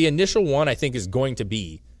I'm saying the initial one, I think, is going to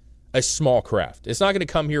be a small craft. It's not going to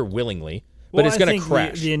come here willingly, but it's going to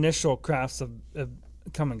crash. The initial crafts have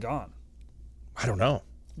come and gone. I don't know.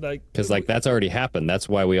 Because that's already happened. That's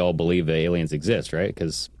why we all believe the aliens exist, right?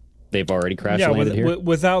 Because they've already crash landed here.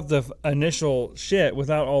 Without the initial shit,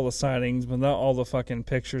 without all the sightings, without all the fucking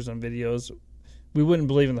pictures and videos, we wouldn't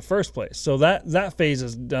believe in the first place. So that phase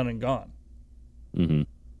is done and gone. Mm-hmm.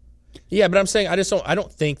 Yeah, but I'm saying I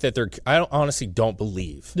don't think that I honestly don't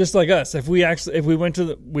believe. Just like us, if we went to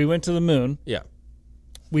the moon, yeah,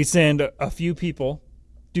 we send a few people,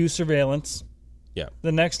 do surveillance. Yeah.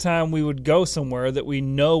 The next time we would go somewhere that we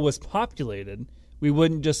know was populated, we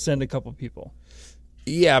wouldn't just send a couple people.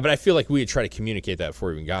 Yeah, but I feel like we would try to communicate that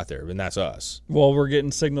before we even got there, and that's us. Well, we're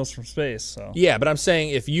getting signals from space, so. Yeah, but I'm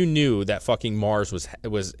saying if you knew that fucking Mars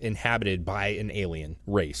was inhabited by an alien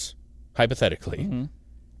race, hypothetically. Mm-hmm.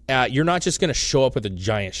 You're not just going to show up with a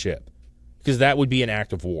giant ship because that would be an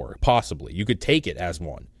act of war, possibly. You could take it as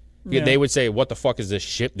one. Yeah. They would say, what the fuck is this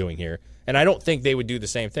ship doing here? And I don't think they would do the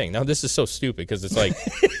same thing. Now, this is so stupid because it's like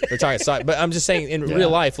they're talking side. But I'm just saying in real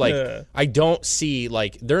life, like, I don't see,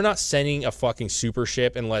 like, they're not sending a fucking super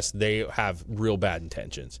ship unless they have real bad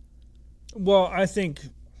intentions. Well, I think...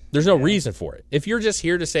 There's no reason for it. If you're just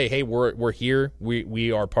here to say, hey, we're here,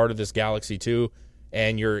 we are part of this galaxy too,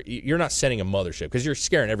 and you're not sending a mothership because you're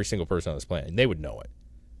scaring every single person on this planet. They would know it.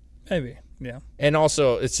 Maybe, yeah. And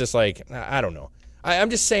also, it's just like, I don't know.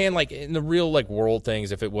 I'm just saying, like, in the real, like, world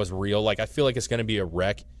things, if it was real, like, I feel like it's going to be a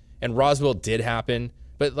wreck. And Roswell did happen,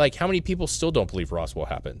 But like, how many people still don't believe Roswell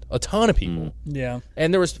happened? A ton of people. Yeah.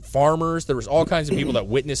 And there was farmers. There was all kinds of people that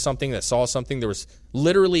witnessed something, that saw something. There was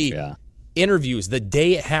literally interviews the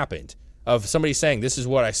day it happened of somebody saying, this is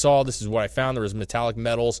what I saw, this is what I found. There was metallic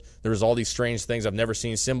metals. There was all these strange things I've never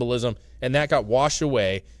seen, symbolism. And that got washed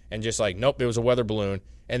away and just like, nope, it was a weather balloon.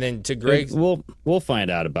 And then to Greg... We'll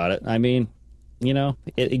find out about it. I mean, you know,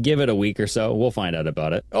 give it a week or so. We'll find out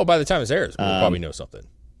about it. Oh, by the time this airs, we'll probably know something.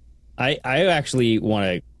 I actually want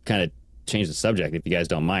to kind of change the subject, if you guys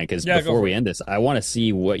don't mind, because before we end this, I want to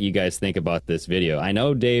see what you guys think about this video. I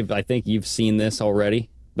know, Dave, I think you've seen this already,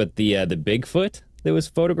 but the Bigfoot that was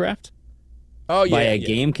photographed by a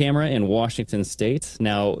game camera in Washington State.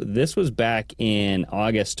 Now, this was back in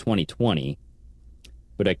August 2020,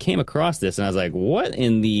 but I came across this, and I was like, what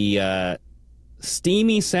in the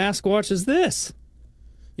steamy Sasquatch is this?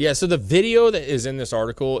 Yeah, so the video that is in this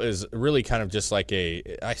article is really kind of just like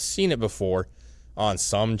I've seen it before on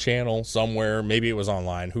some channel somewhere. Maybe it was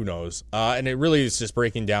online, who knows. And it really is just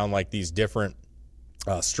breaking down like these different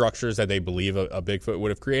structures that they believe a Bigfoot would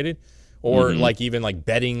have created. Or like even like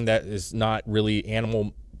bedding that is not really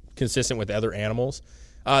animal consistent with other animals.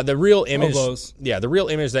 The real image, the real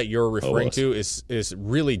image that you're referring to is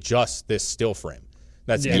really just this still frame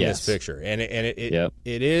that's in this picture. And it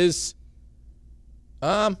is...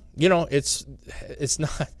 you know, it's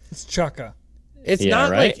not. It's Chaka. It's not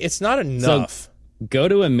right? like it's not enough. So go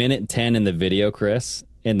to 1:10 in the video, Chris,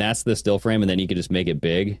 and that's the still frame, and then you can just make it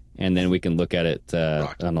big, and then we can look at it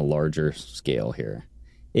on a larger scale here.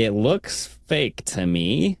 It looks fake to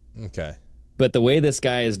me. Okay. But the way this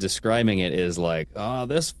guy is describing it is like,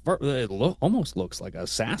 almost looks like a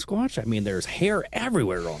Sasquatch. I mean, there's hair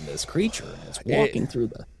everywhere on this creature. It's walking through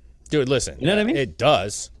the. Dude, listen. You know what I mean? It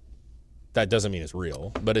does. That doesn't mean it's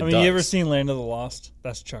real, but it does. You ever seen Land of the Lost?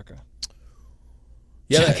 That's Chaka.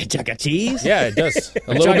 Yeah, Chaka cheese. Yeah, it does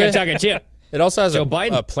a little bit. Chaka chip. It also has a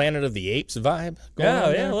Planet of the Apes vibe.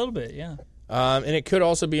 A little bit. Yeah. And it could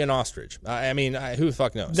also be an ostrich. I mean, who the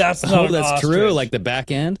fuck knows? That's not an that's ostrich. true. Like the back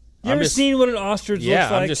end. You ever seen what an ostrich looks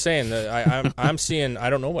like? Yeah, I'm just saying that I'm seeing. I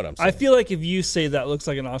don't know what I'm seeing. I feel like if you say that looks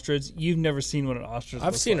like an ostrich, you've never seen what an ostrich looks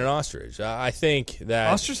like. I've seen an ostrich. I think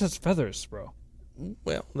that ostrich has feathers, bro.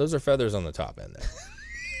 Well, those are feathers on the top end there.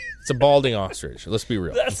 It's a balding ostrich. Let's be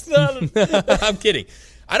real. That's not. I'm kidding.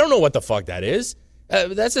 I don't know what the fuck that is.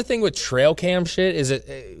 That's the thing with trail cam shit. Is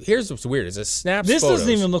it? Here's what's weird: is it snaps. This photos.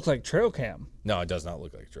 doesn't even look like trail cam. No, it does not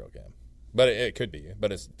look like trail cam, but it could be.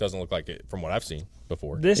 But it doesn't look like it from what I've seen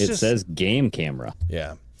before. It says game camera.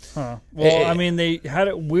 Yeah. Huh. Well, I mean, they had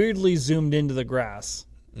it weirdly zoomed into the grass,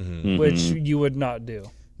 which you would not do.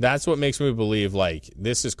 That's what makes me believe like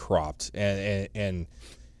this is cropped, and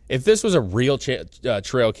if this was a real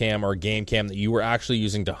trail cam or game cam that you were actually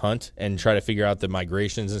using to hunt and try to figure out the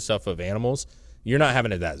migrations and stuff of animals, you're not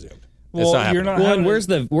having it that zoomed. Well, it's not Well, and where's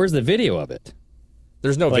the video of it?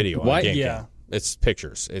 There's no video on game yeah. cam. It's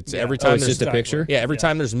pictures. It's every time it's there's just a picture. Yeah, every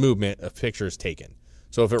time there's movement, a picture is taken.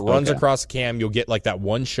 So if it runs across the cam, you'll get like that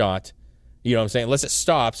one shot. You know what I'm saying? Unless it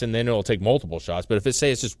stops, and then it'll take multiple shots. But if it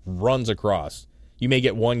just runs across, you may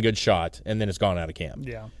get one good shot, and then it's gone out of cam.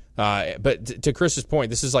 Yeah. But to Chris's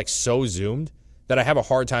point, this is like so zoomed that I have a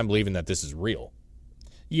hard time believing that this is real.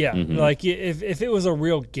 Yeah, like if it was a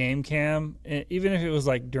real game cam, even if it was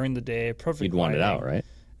like during the day, perfect. You'd want it out, right?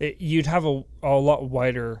 You'd have a lot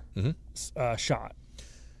wider shot.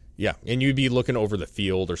 Yeah, and you'd be looking over the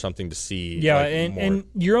field or something to see. Yeah, like, and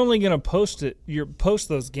you're only going to post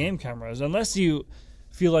those game cameras unless you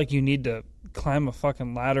feel like you need to climb a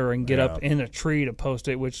fucking ladder and get up in a tree to post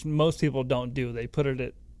it, which most people don't do. They put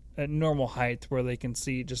it at normal height where they can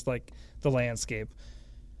see just like the landscape.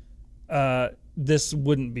 This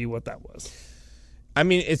wouldn't be what that was. I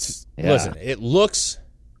mean, listen, it looks.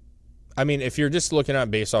 I mean, if you're just looking at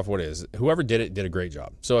it based off what it is, whoever did it did a great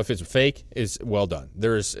job. So if it's fake, it's well done.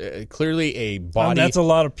 There's clearly a body. That's a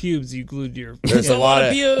lot of pubes you glued to your. There's a lot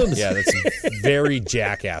of pubes. Yeah, that's very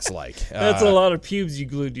jackass-like. That's a lot of pubes you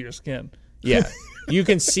glued to your skin. Yeah, you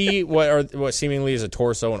can see what seemingly is a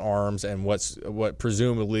torso and arms, and what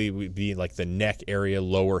presumably would be like the neck area,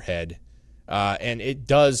 lower head, and it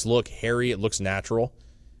does look hairy. It looks natural.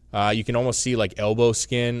 You can almost see like elbow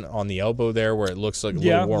skin on the elbow there where it looks like a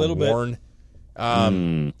little worn.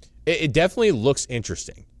 It definitely looks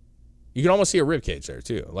interesting. You can almost see a rib cage there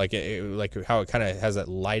too, like how it kind of has that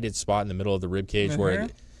lighted spot in the middle of the rib cage where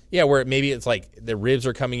maybe it's like the ribs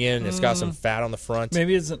are coming in and it's got some fat on the front.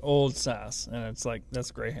 Maybe it's an old sass and it's like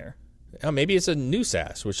that's gray hair. Maybe it's a new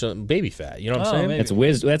sass, which is baby fat. You know what I'm saying?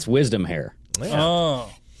 Maybe. That's wisdom hair. Yeah. Oh,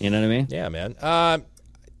 you know what I mean? Yeah, man.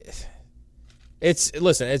 It's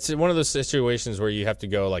one of those situations where you have to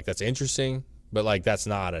go like, that's interesting, but like that's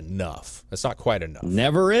not enough. That's not quite enough.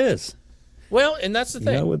 Never is. Well, and that's the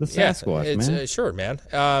thing. With the Sasquatch, man. Sure, man.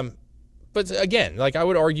 But again, like I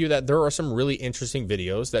would argue that there are some really interesting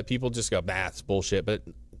videos that people just go, bah, it's bullshit. But,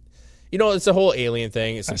 it's the whole alien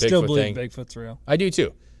thing. It's the Bigfoot thing. I still believe Bigfoot's real. I do,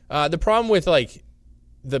 too. The problem with, like,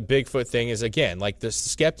 the Bigfoot thing is, again, like the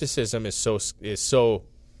skepticism is so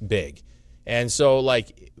big. And so,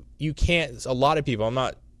 like, you can't, a lot of people, I'm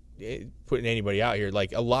not putting anybody out here,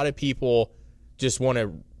 like, a lot of people just want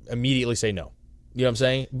to immediately say no. You know what I'm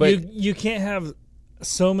saying? But you can't have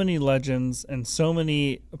so many legends and so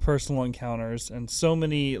many personal encounters and so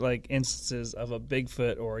many like instances of a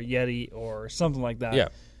Bigfoot or a Yeti or something like that. Yeah.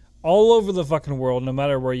 All over the fucking world, no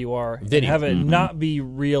matter where you are, Video. and have it not be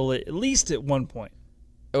real at least at one point.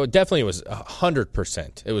 Oh, it definitely was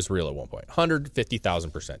 100%. It was real at one point.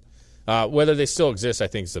 150,000%. Whether they still exist, I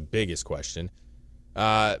think, is the biggest question.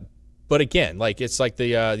 But again, like it's like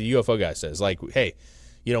the UFO guy says, like, hey,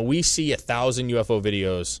 we see 1,000 UFO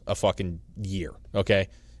videos a fucking year, okay?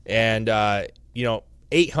 And,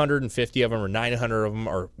 850 of them or 900 of them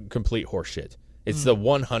are complete horseshit. It's the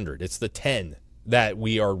 100. It's the 10 that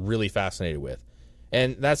we are really fascinated with.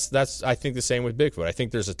 And that's I think, the same with Bigfoot. I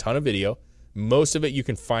think there's a ton of video. Most of it you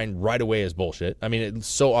can find right away as bullshit. I mean, it's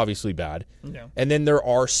so obviously bad. Yeah. And then there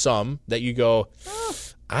are some that you go,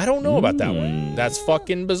 I don't know about that one. That's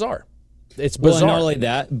fucking bizarre. It's bizarre. Well, not only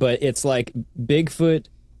that, but it's like Bigfoot,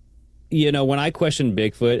 when I question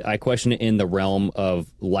Bigfoot, I question it in the realm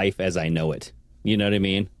of life as I know it. You know what I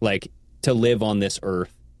mean? Like, to live on this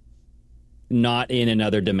earth, not in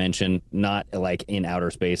another dimension, not like in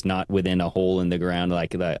outer space, not within a hole in the ground,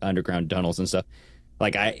 like the underground tunnels and stuff.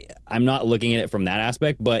 Like, I'm not looking at it from that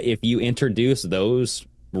aspect, but if you introduce those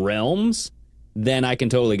realms, then I can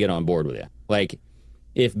totally get on board with you. Like,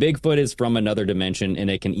 if Bigfoot is from another dimension and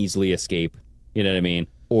it can easily escape, you know what I mean?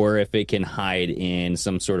 Or if it can hide in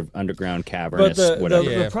some sort of underground cavernous whatever.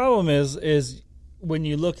 The problem is when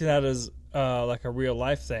you look at it as like a real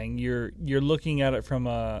life thing, you're looking at it from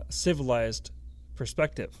a civilized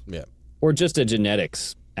perspective. Yeah. Or just a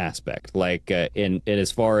genetics aspect, like in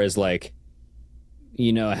as far as like,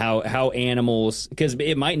 how animals, because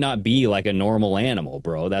it might not be like a normal animal,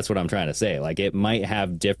 bro. That's what I'm trying to say. Like, it might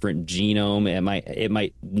have different genome. It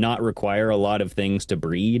might not require a lot of things to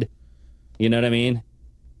breed. You know what I mean?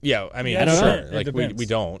 Yeah, I mean, I don't sure. know. Like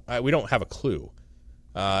we don't have a clue.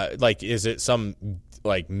 Like, is it some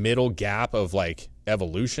like middle gap of like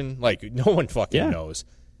evolution? Like, no one fucking knows.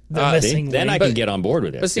 The missing link. Then I can get on board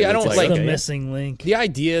with it. But see, I don't like the missing link. The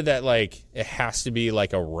idea that like it has to be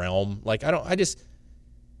like a realm. Like, I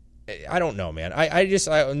don't know, man.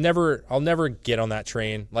 I'll never get on that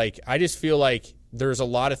train. Like, I just feel like there's a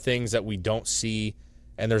lot of things that we don't see,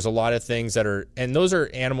 and there's a lot of things that are, and those are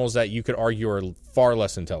animals that you could argue are far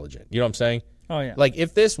less intelligent. You know what I'm saying? Oh yeah. Like,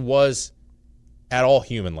 if this was at all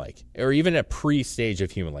human-like, or even a pre-stage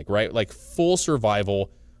of human-like, right? Like full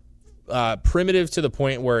survival, primitive to the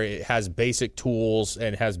point where it has basic tools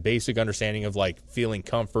and has basic understanding of like feeling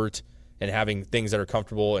comfort and having things that are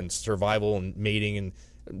comfortable and survival and mating and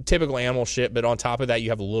typical animal shit, but on top of that you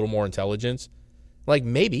have a little more intelligence.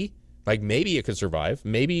 Maybe it could survive.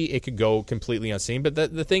 Maybe it could go completely unseen. But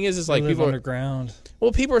the thing is like people underground.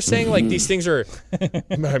 Well, people are saying like these things are.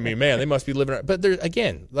 I mean, man, they must be living. But there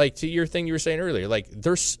again, like to your thing you were saying earlier, like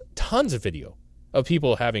there's tons of video of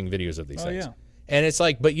people having videos of these things, and it's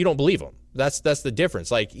like, but you don't believe them. That's the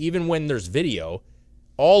difference. Like, even when there's video,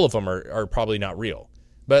 all of them are probably not real.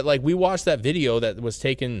 But like, we watched that video that was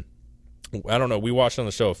taken. I don't know. We watched on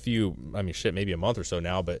the show maybe a month or so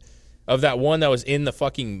now, but of that one that was in the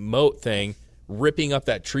fucking moat thing, ripping up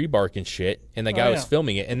that tree bark and shit, and the guy was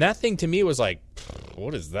filming it. And that thing to me was like,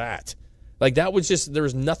 what is that? Like, that was just, there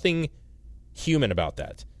was nothing human about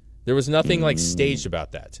that. There was nothing like staged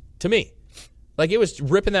about that to me. Like, it was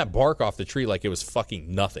ripping that bark off the tree like it was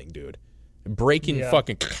fucking nothing, dude. Breaking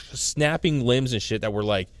fucking, snapping limbs and shit that were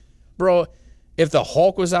like, bro, if the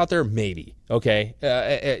Hulk was out there, maybe, okay,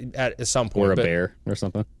 at some point. Or a bear or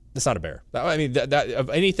something. It's not a bear. I mean, that of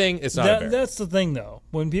anything, it's not a bear. That's the thing, though.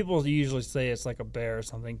 When people usually say it's like a bear or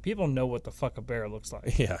something, people know what the fuck a bear looks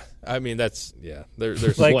like. Yeah, I mean, there's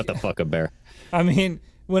like, what the fuck a bear? I mean,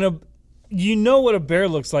 you know what a bear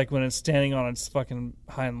looks like when it's standing on its fucking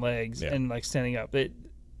hind legs and like standing up.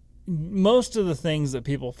 Most of the things that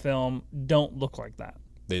people film don't look like that.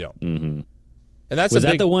 They don't. Mm-hmm. And that's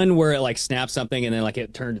that the one where it like snapped something and then like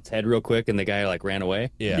it turned its head real quick and the guy like ran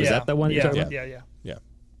away? Yeah. Is that the one you're talking about? Yeah.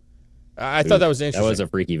 I thought that was interesting. That was a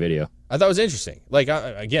freaky video. I thought it was interesting. Like,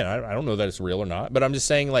 I don't know that it's real or not, but I'm just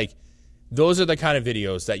saying, like, those are the kind of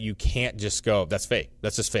videos that you can't just go, that's fake.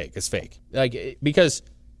 That's just fake. It's fake. Like, because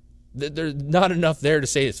There's not enough there to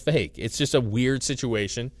say it's fake. It's just a weird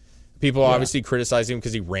situation. People obviously criticize him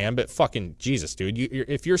because he ran, but fucking Jesus, dude.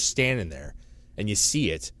 If you're standing there and you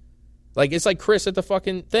see it, like it's like Chris at the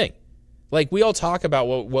fucking thing. Like, we all talk about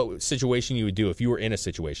what situation you would do if you were in a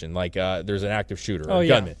situation. Like, there's an active shooter or a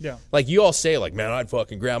gunman. Yeah. Like, you all say, like, man, I'd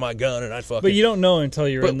fucking grab my gun and I'd fucking... But you don't know until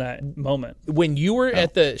you're in that moment. When you were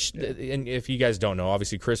at the... And if you guys don't know,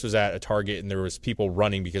 obviously, Chris was at a Target and there was people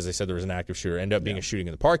running because they said there was an active shooter. Ended up being a shooting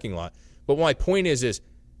in the parking lot. But my point is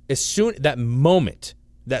as soon... That moment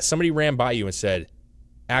that somebody ran by you and said,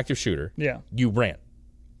 active shooter, you ran.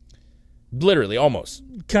 Literally, almost.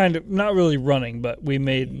 Kind of, not really running, but we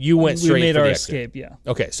made our escape. Yeah.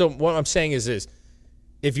 Okay, so what I'm saying is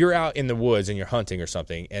if you're out in the woods and you're hunting or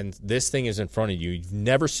something, and this thing is in front of you, you've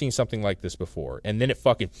never seen something like this before, and then it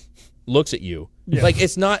fucking looks at you, like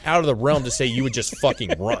it's not out of the realm to say you would just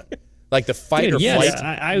fucking run. Like the fight or flight.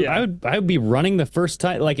 I would be running the first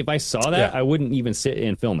time. Like if I saw that, I wouldn't even sit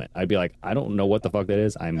and film it. I'd be like, I don't know what the fuck that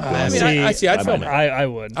is. I'd film it. I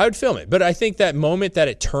would. I would film it. But I think that moment that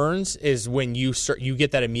it turns is when you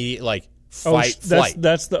get that immediate like flight.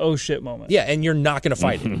 That's the oh shit moment. Yeah, and you're not going to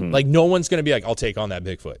fight it. Like no one's going to be like, I'll take on that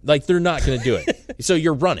Bigfoot. Like they're not going to do it. So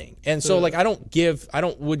you're running. And so like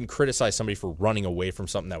wouldn't criticize somebody for running away from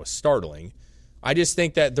something that was startling. I just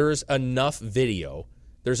think that there's enough video.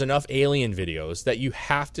 There's enough alien videos that you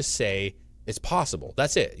have to say it's possible.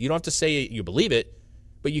 That's it. You don't have to say you believe it,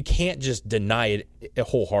 but you can't just deny it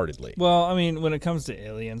wholeheartedly. Well, I mean, when it comes to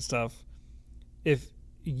alien stuff, if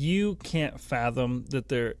you can't fathom that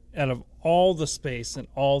there, out of all the space and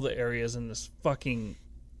all the areas in this fucking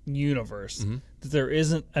universe, that there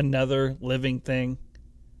isn't another living thing,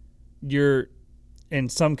 you're in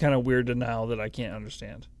some kind of weird denial that I can't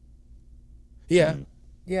understand. Yeah.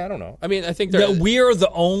 Yeah, I don't know. I mean, I think that we are the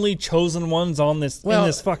only chosen ones on this in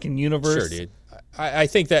this fucking universe. Sure, dude. I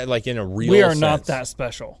think that like in a real we are sense, not that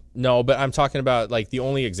special. No, but I'm talking about like the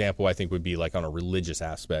only example I think would be like on a religious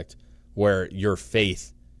aspect where your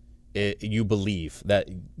faith, you believe that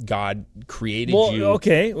God created you.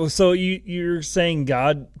 Okay. Well, so you're saying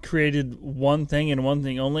God created one thing and one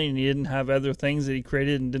thing only, and he didn't have other things that he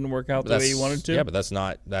created and didn't work out the way he wanted to? Yeah, but that's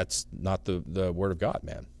not the word of God,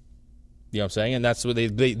 man. You know what I'm saying? And that's what they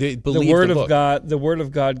believe. The word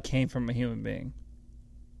of God came from a human being.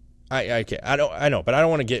 I know, but I don't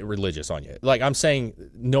want to get religious on you. Like I'm saying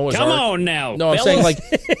Noah's Ark. Come on now. No,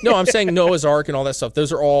 I'm saying Noah's Ark and all that stuff.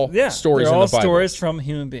 Those are all stories in the Bible. They're all stories from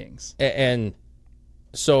human beings. And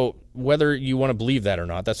so whether you want to believe that or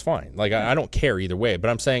not, that's fine. Like I don't care either way, but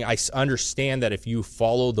I'm saying I understand that if you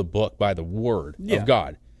follow the book by the word of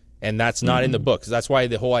God, and that's not in the book. That's why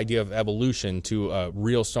the whole idea of evolution to a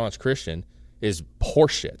real staunch Christian is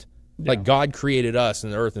horseshit. Yeah. Like God created us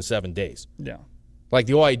and the earth in 7 days. Yeah. Like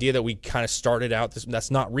the whole idea that we kind of started out,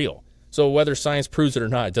 that's not real. So whether science proves it or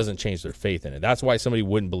not, it doesn't change their faith in it. That's why somebody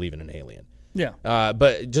wouldn't believe in an alien. Yeah.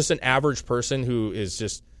 But just an average person who is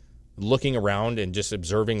just looking around and just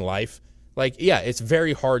observing life, like, yeah, it's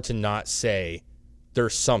very hard to not say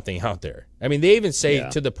there's something out there. I mean, they even say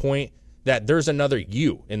to the point that there's another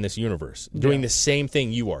you in this universe doing the same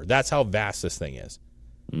thing you are. That's how vast this thing is.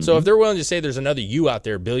 Mm-hmm. So if they're willing to say there's another you out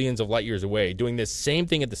there billions of light years away doing this same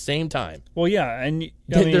thing at the same time. Well, yeah. And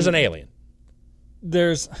there's an alien.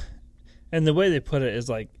 And the way they put it is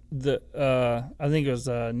like I think it was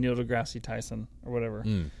Neil deGrasse Tyson or whatever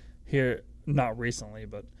here, not recently,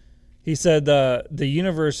 but he said the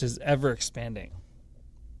universe is ever expanding.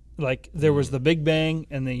 Like there was the Big Bang,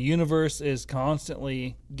 and the universe is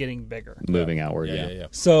constantly getting bigger, moving outward. Yeah.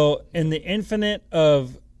 So in the infinite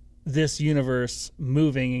of this universe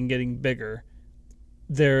moving and getting bigger,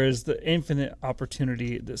 there is the infinite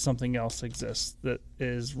opportunity that something else exists that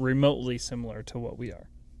is remotely similar to what we are.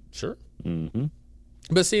 Sure. Mm-hmm.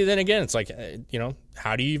 But see, then again, it's like,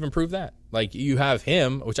 how do you even prove that? Like you have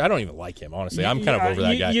him, which I don't even like him, honestly. I'm kind of over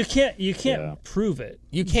that guy. You can't prove it.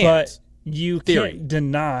 You can't. But you can't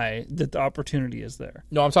deny that the opportunity is there.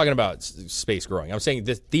 No, I'm talking about space growing. I'm saying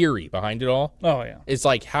the theory behind it all. Oh, yeah. It's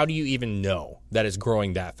like, how do you even know that it's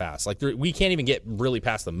growing that fast? Like, we can't even get really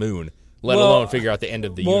past the moon, let alone figure out the end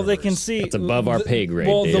of the universe. Well, they can see. It's above our pay grade.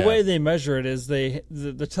 Well, the way they measure it is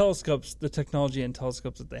the telescopes, the technology and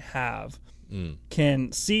telescopes that they have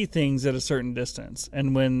can see things at a certain distance.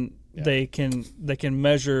 And when they can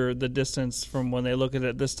measure the distance from when they look at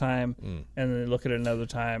it this time and then they look at it another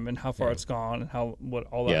time and how far it's gone and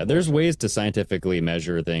all that. Yeah, there's ways to scientifically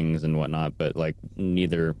measure things and whatnot, but like we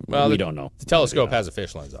don't know. The telescope has a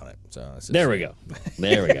fish lens on it. So there we go.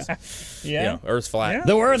 There we go. Yeah. Earth's flat.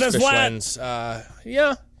 The Earth is fish flat. Lens.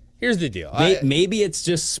 Yeah. Here's the deal. Maybe it's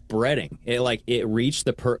just spreading. It reached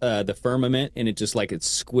the firmament, and it just like it's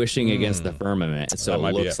squishing against the firmament, so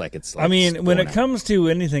it looks like it's. Like, I mean, when it comes to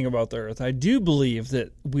anything about the Earth, I do believe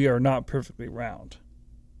that we are not perfectly round.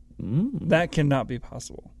 That cannot be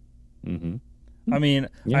possible. I mean,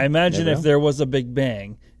 I imagine if there was a Big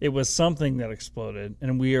Bang, it was something that exploded,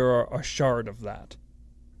 and we are a shard of that.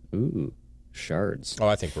 Ooh, shards.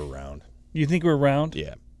 I think we're round. You think we're round?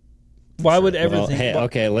 Yeah. Why would everything? Hey,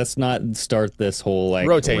 okay, let's not start this whole like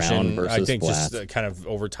rotation. Round versus I think flat. just kind of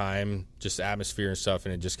over time, just atmosphere and stuff,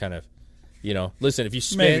 and it just kind of, listen. If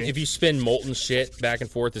you spin molten shit back and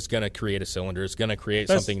forth, it's going to create a cylinder. It's going to create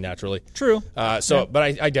something naturally. True. But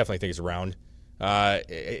I definitely think it's round.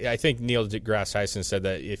 I think Neil deGrasse Tyson said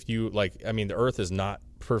that if you the Earth is not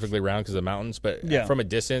perfectly round because of the mountains, but from a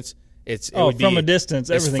distance, from a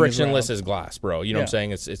distance, everything is frictionless is as glass, bro. You know what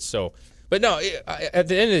I'm saying? It's so. But no, at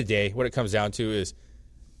the end of the day, what it comes down to is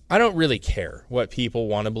I don't really care what people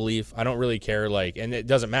want to believe. I don't really care, and it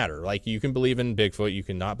doesn't matter. Like, you can believe in Bigfoot, you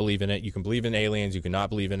can not believe in it. You can believe in aliens, you can not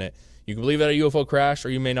believe in it. You can believe that a UFO crash, or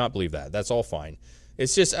you may not believe that. That's all fine.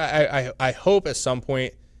 It's just I hope at some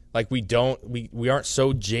point, we aren't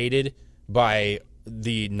so jaded by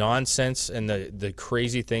the nonsense and the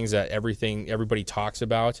crazy things that everybody talks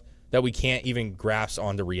about that we can't even grasp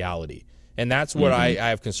onto reality. And that's what I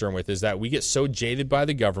have concern with, is that we get so jaded by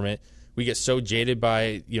the government. We get so jaded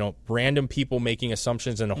by, random people making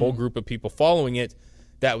assumptions and a whole group of people following it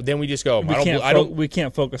that then we just go, we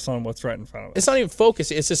can't focus on what's right in front of us. It's not even focus.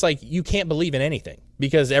 It's just like you can't believe in anything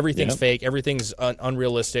because everything's fake. Everything's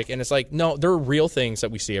unrealistic. And it's like, no, there are real things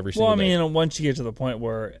that we see every single day. Once you get to the point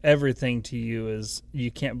where everything to you is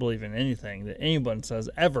you can't believe in anything that anyone says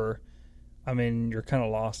ever, you're kind of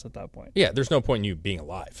lost at that point. Yeah, there's no point in you being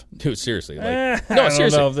alive. Dude, seriously. I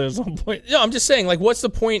don't know if there's no point. No, I'm just saying, what's the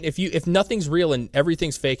point if nothing's real and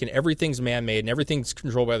everything's fake and everything's man-made and everything's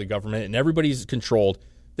controlled by the government and everybody's controlled,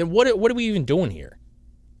 then what are we even doing here?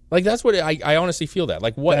 That's what I honestly feel that.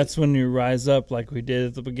 What? That's when you rise up like we did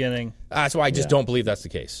at the beginning. That's why I just don't believe that's the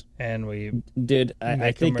case. And we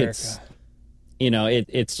I think America. It's...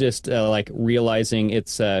 it's just realizing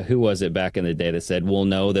it's who was it back in the day that said we'll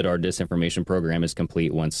know that our disinformation program is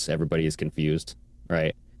complete once everybody is confused,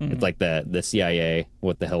 right? Mm-hmm. It's like the CIA.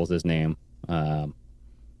 What the hell is his name? William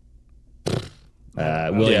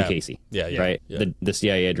Casey. Yeah. Right. Yeah. The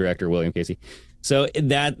CIA director, William Casey. So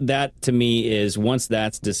that to me is once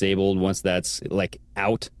that's disabled, once that's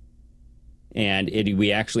out. And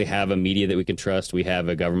we actually have a media that we can trust. We have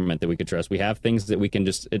a government that we can trust. We have things that we can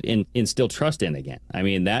just instill trust in again.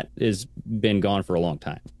 That has been gone for a long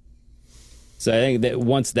time. So I think that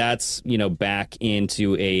once that's, back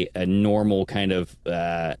into a normal kind of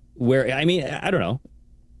where, I don't know.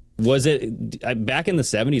 Was it back in the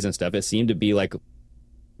 70s and stuff? It seemed to be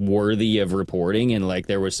worthy of reporting, and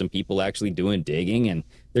there was some people actually doing digging, and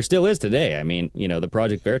there still is today. The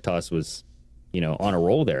Project Veritas was, on a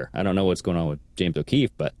roll there. I don't know what's going on with James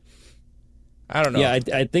O'Keefe, but I don't know. Yeah,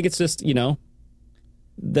 I think it's just,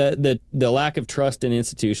 the lack of trust in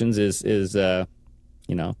institutions is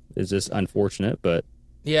just unfortunate, but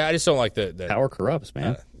yeah, I just don't like the power corrupts,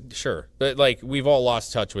 man. Sure. But we've all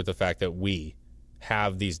lost touch with the fact that we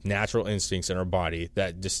have these natural instincts in our body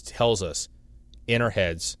that just tells us in our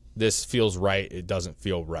heads, this feels right, it doesn't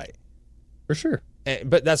feel right. For sure.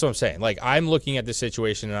 But that's what I'm saying. I'm looking at the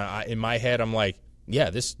situation, and in my head, I'm like,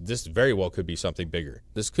 yeah, this very well could be something bigger.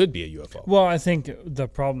 This could be a UFO. Well, I think the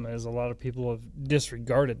problem is a lot of people have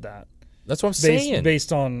disregarded that. That's what I'm saying.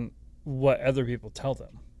 Based on what other people tell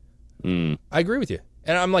them. I agree with you.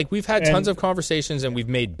 And I'm like, we've had tons of conversations, and we've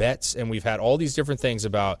made bets, and we've had all these different things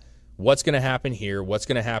about what's going to happen here, what's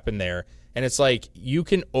going to happen there. And it's like, you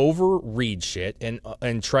can overread shit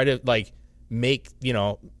and try to, make,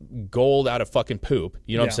 gold out of fucking poop,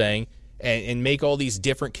 you know what I'm saying? And make all these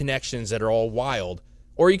different connections that are all wild.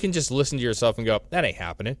 Or you can just listen to yourself and go, that ain't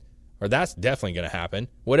happening. Or that's definitely going to happen,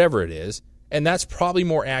 whatever it is. And that's probably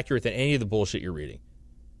more accurate than any of the bullshit you're reading.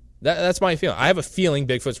 That's my feeling. I have a feeling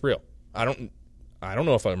Bigfoot's real. I don't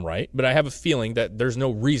know if I'm right, but I have a feeling that there's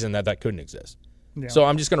no reason that couldn't exist. Yeah. So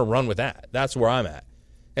I'm just going to run with that. That's where I'm at.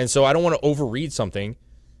 And so I don't want to overread something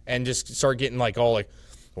and just start getting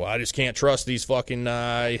well, I just can't trust these fucking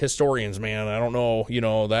historians, man. I don't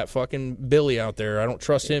know, that fucking Billy out there. I don't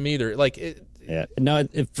trust him either. Yeah. No,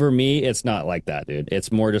 for me, it's not like that, dude.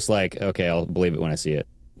 It's more just okay, I'll believe it when I see it.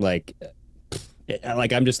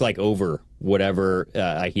 I'm just over whatever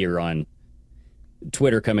I hear on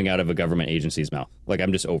Twitter coming out of a government agency's mouth.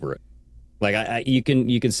 I'm just over it. You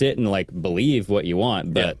can sit and believe what you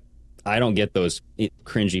want, but I don't get those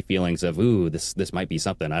cringy feelings of, ooh, this might be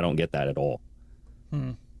something. I don't get that at all.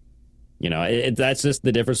 You know, that's just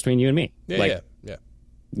the difference between you and me. Yeah, like, yeah.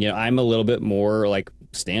 You know, I'm a little bit more like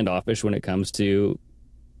standoffish when it comes to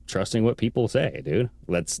trusting what people say, dude.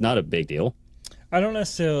 That's not a big deal. I don't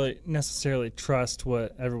necessarily trust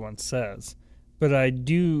what everyone says, but I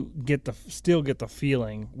do still get the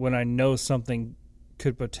feeling when I know something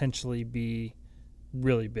could potentially be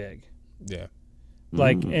really big. Yeah.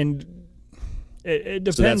 Like, and it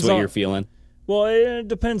depends. So that's what on, you're feeling. Well, it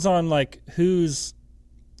depends on like who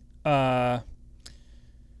are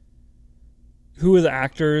the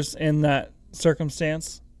actors in that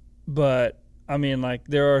circumstance. But I mean, like,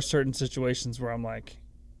 there are certain situations where I'm like,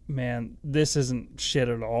 man, this isn't shit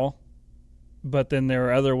at all. But then there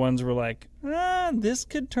are other ones where like, this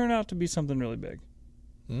could turn out to be something really big.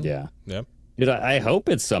 Yeah. Yeah. Dude, I hope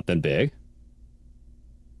it's something big.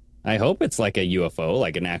 I hope it's like a UFO,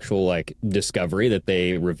 like an actual like discovery that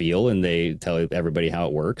they reveal and they tell everybody how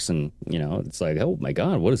it works. And, you know, it's like, oh my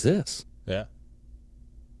God, what is this? Yeah.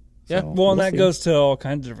 Yeah. So, Well, and we'll that see. goes to all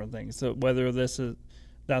kinds of different things. So whether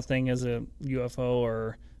that thing is a UFO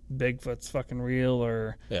or Bigfoot's fucking real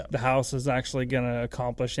or the house is actually going to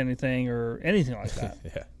accomplish anything or anything like that.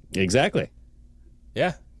 Yeah. Exactly.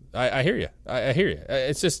 Yeah. I hear you. I hear you.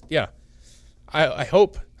 It's just, yeah. I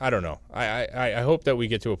hope, I don't know. I hope that we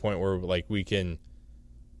get to a point where like we can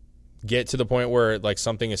get to the point where like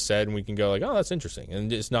something is said and we can go like, oh, that's interesting. And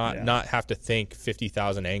just not have to think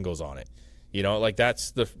 50,000 angles on it. You know, like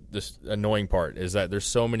that's the annoying part is that there's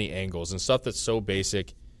so many angles and stuff that's so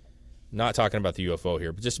basic. Not talking about the UFO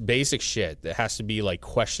here, but just basic shit that has to be like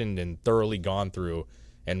questioned and thoroughly gone through,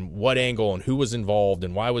 and what angle and who was involved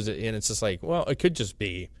and why was it. And it's just like, well, it could just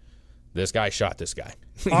be this guy shot this guy.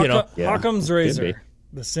 You know, Occam's razor,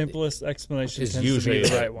 the simplest explanation is tends usually to be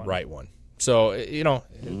the the right one. So, you know,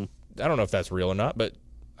 I don't know if that's real or not, but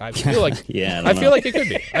I feel like I feel like it could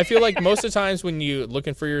be. I feel like most of the times when you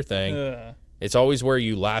looking for your thing, it's always where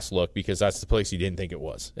you last look because that's the place you didn't think it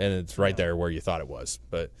was, and it's right there where you thought it was.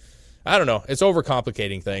 But I don't know. It's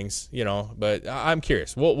overcomplicating things, you know. But I'm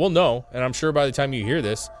curious. We'll know, and I'm sure by the time you hear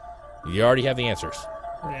this, you already have the answers.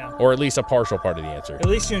 Yeah. Or at least a partial part of the answer. At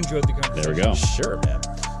least you enjoyed the conversation. There we go. Sure, man.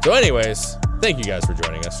 So anyways, thank you guys for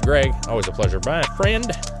joining us. Greg, always a pleasure. My friend.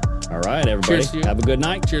 All right, everybody. Cheers to you. Have a good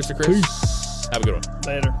night. Cheers to Chris. Peace. Have a good one.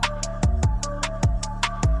 Later.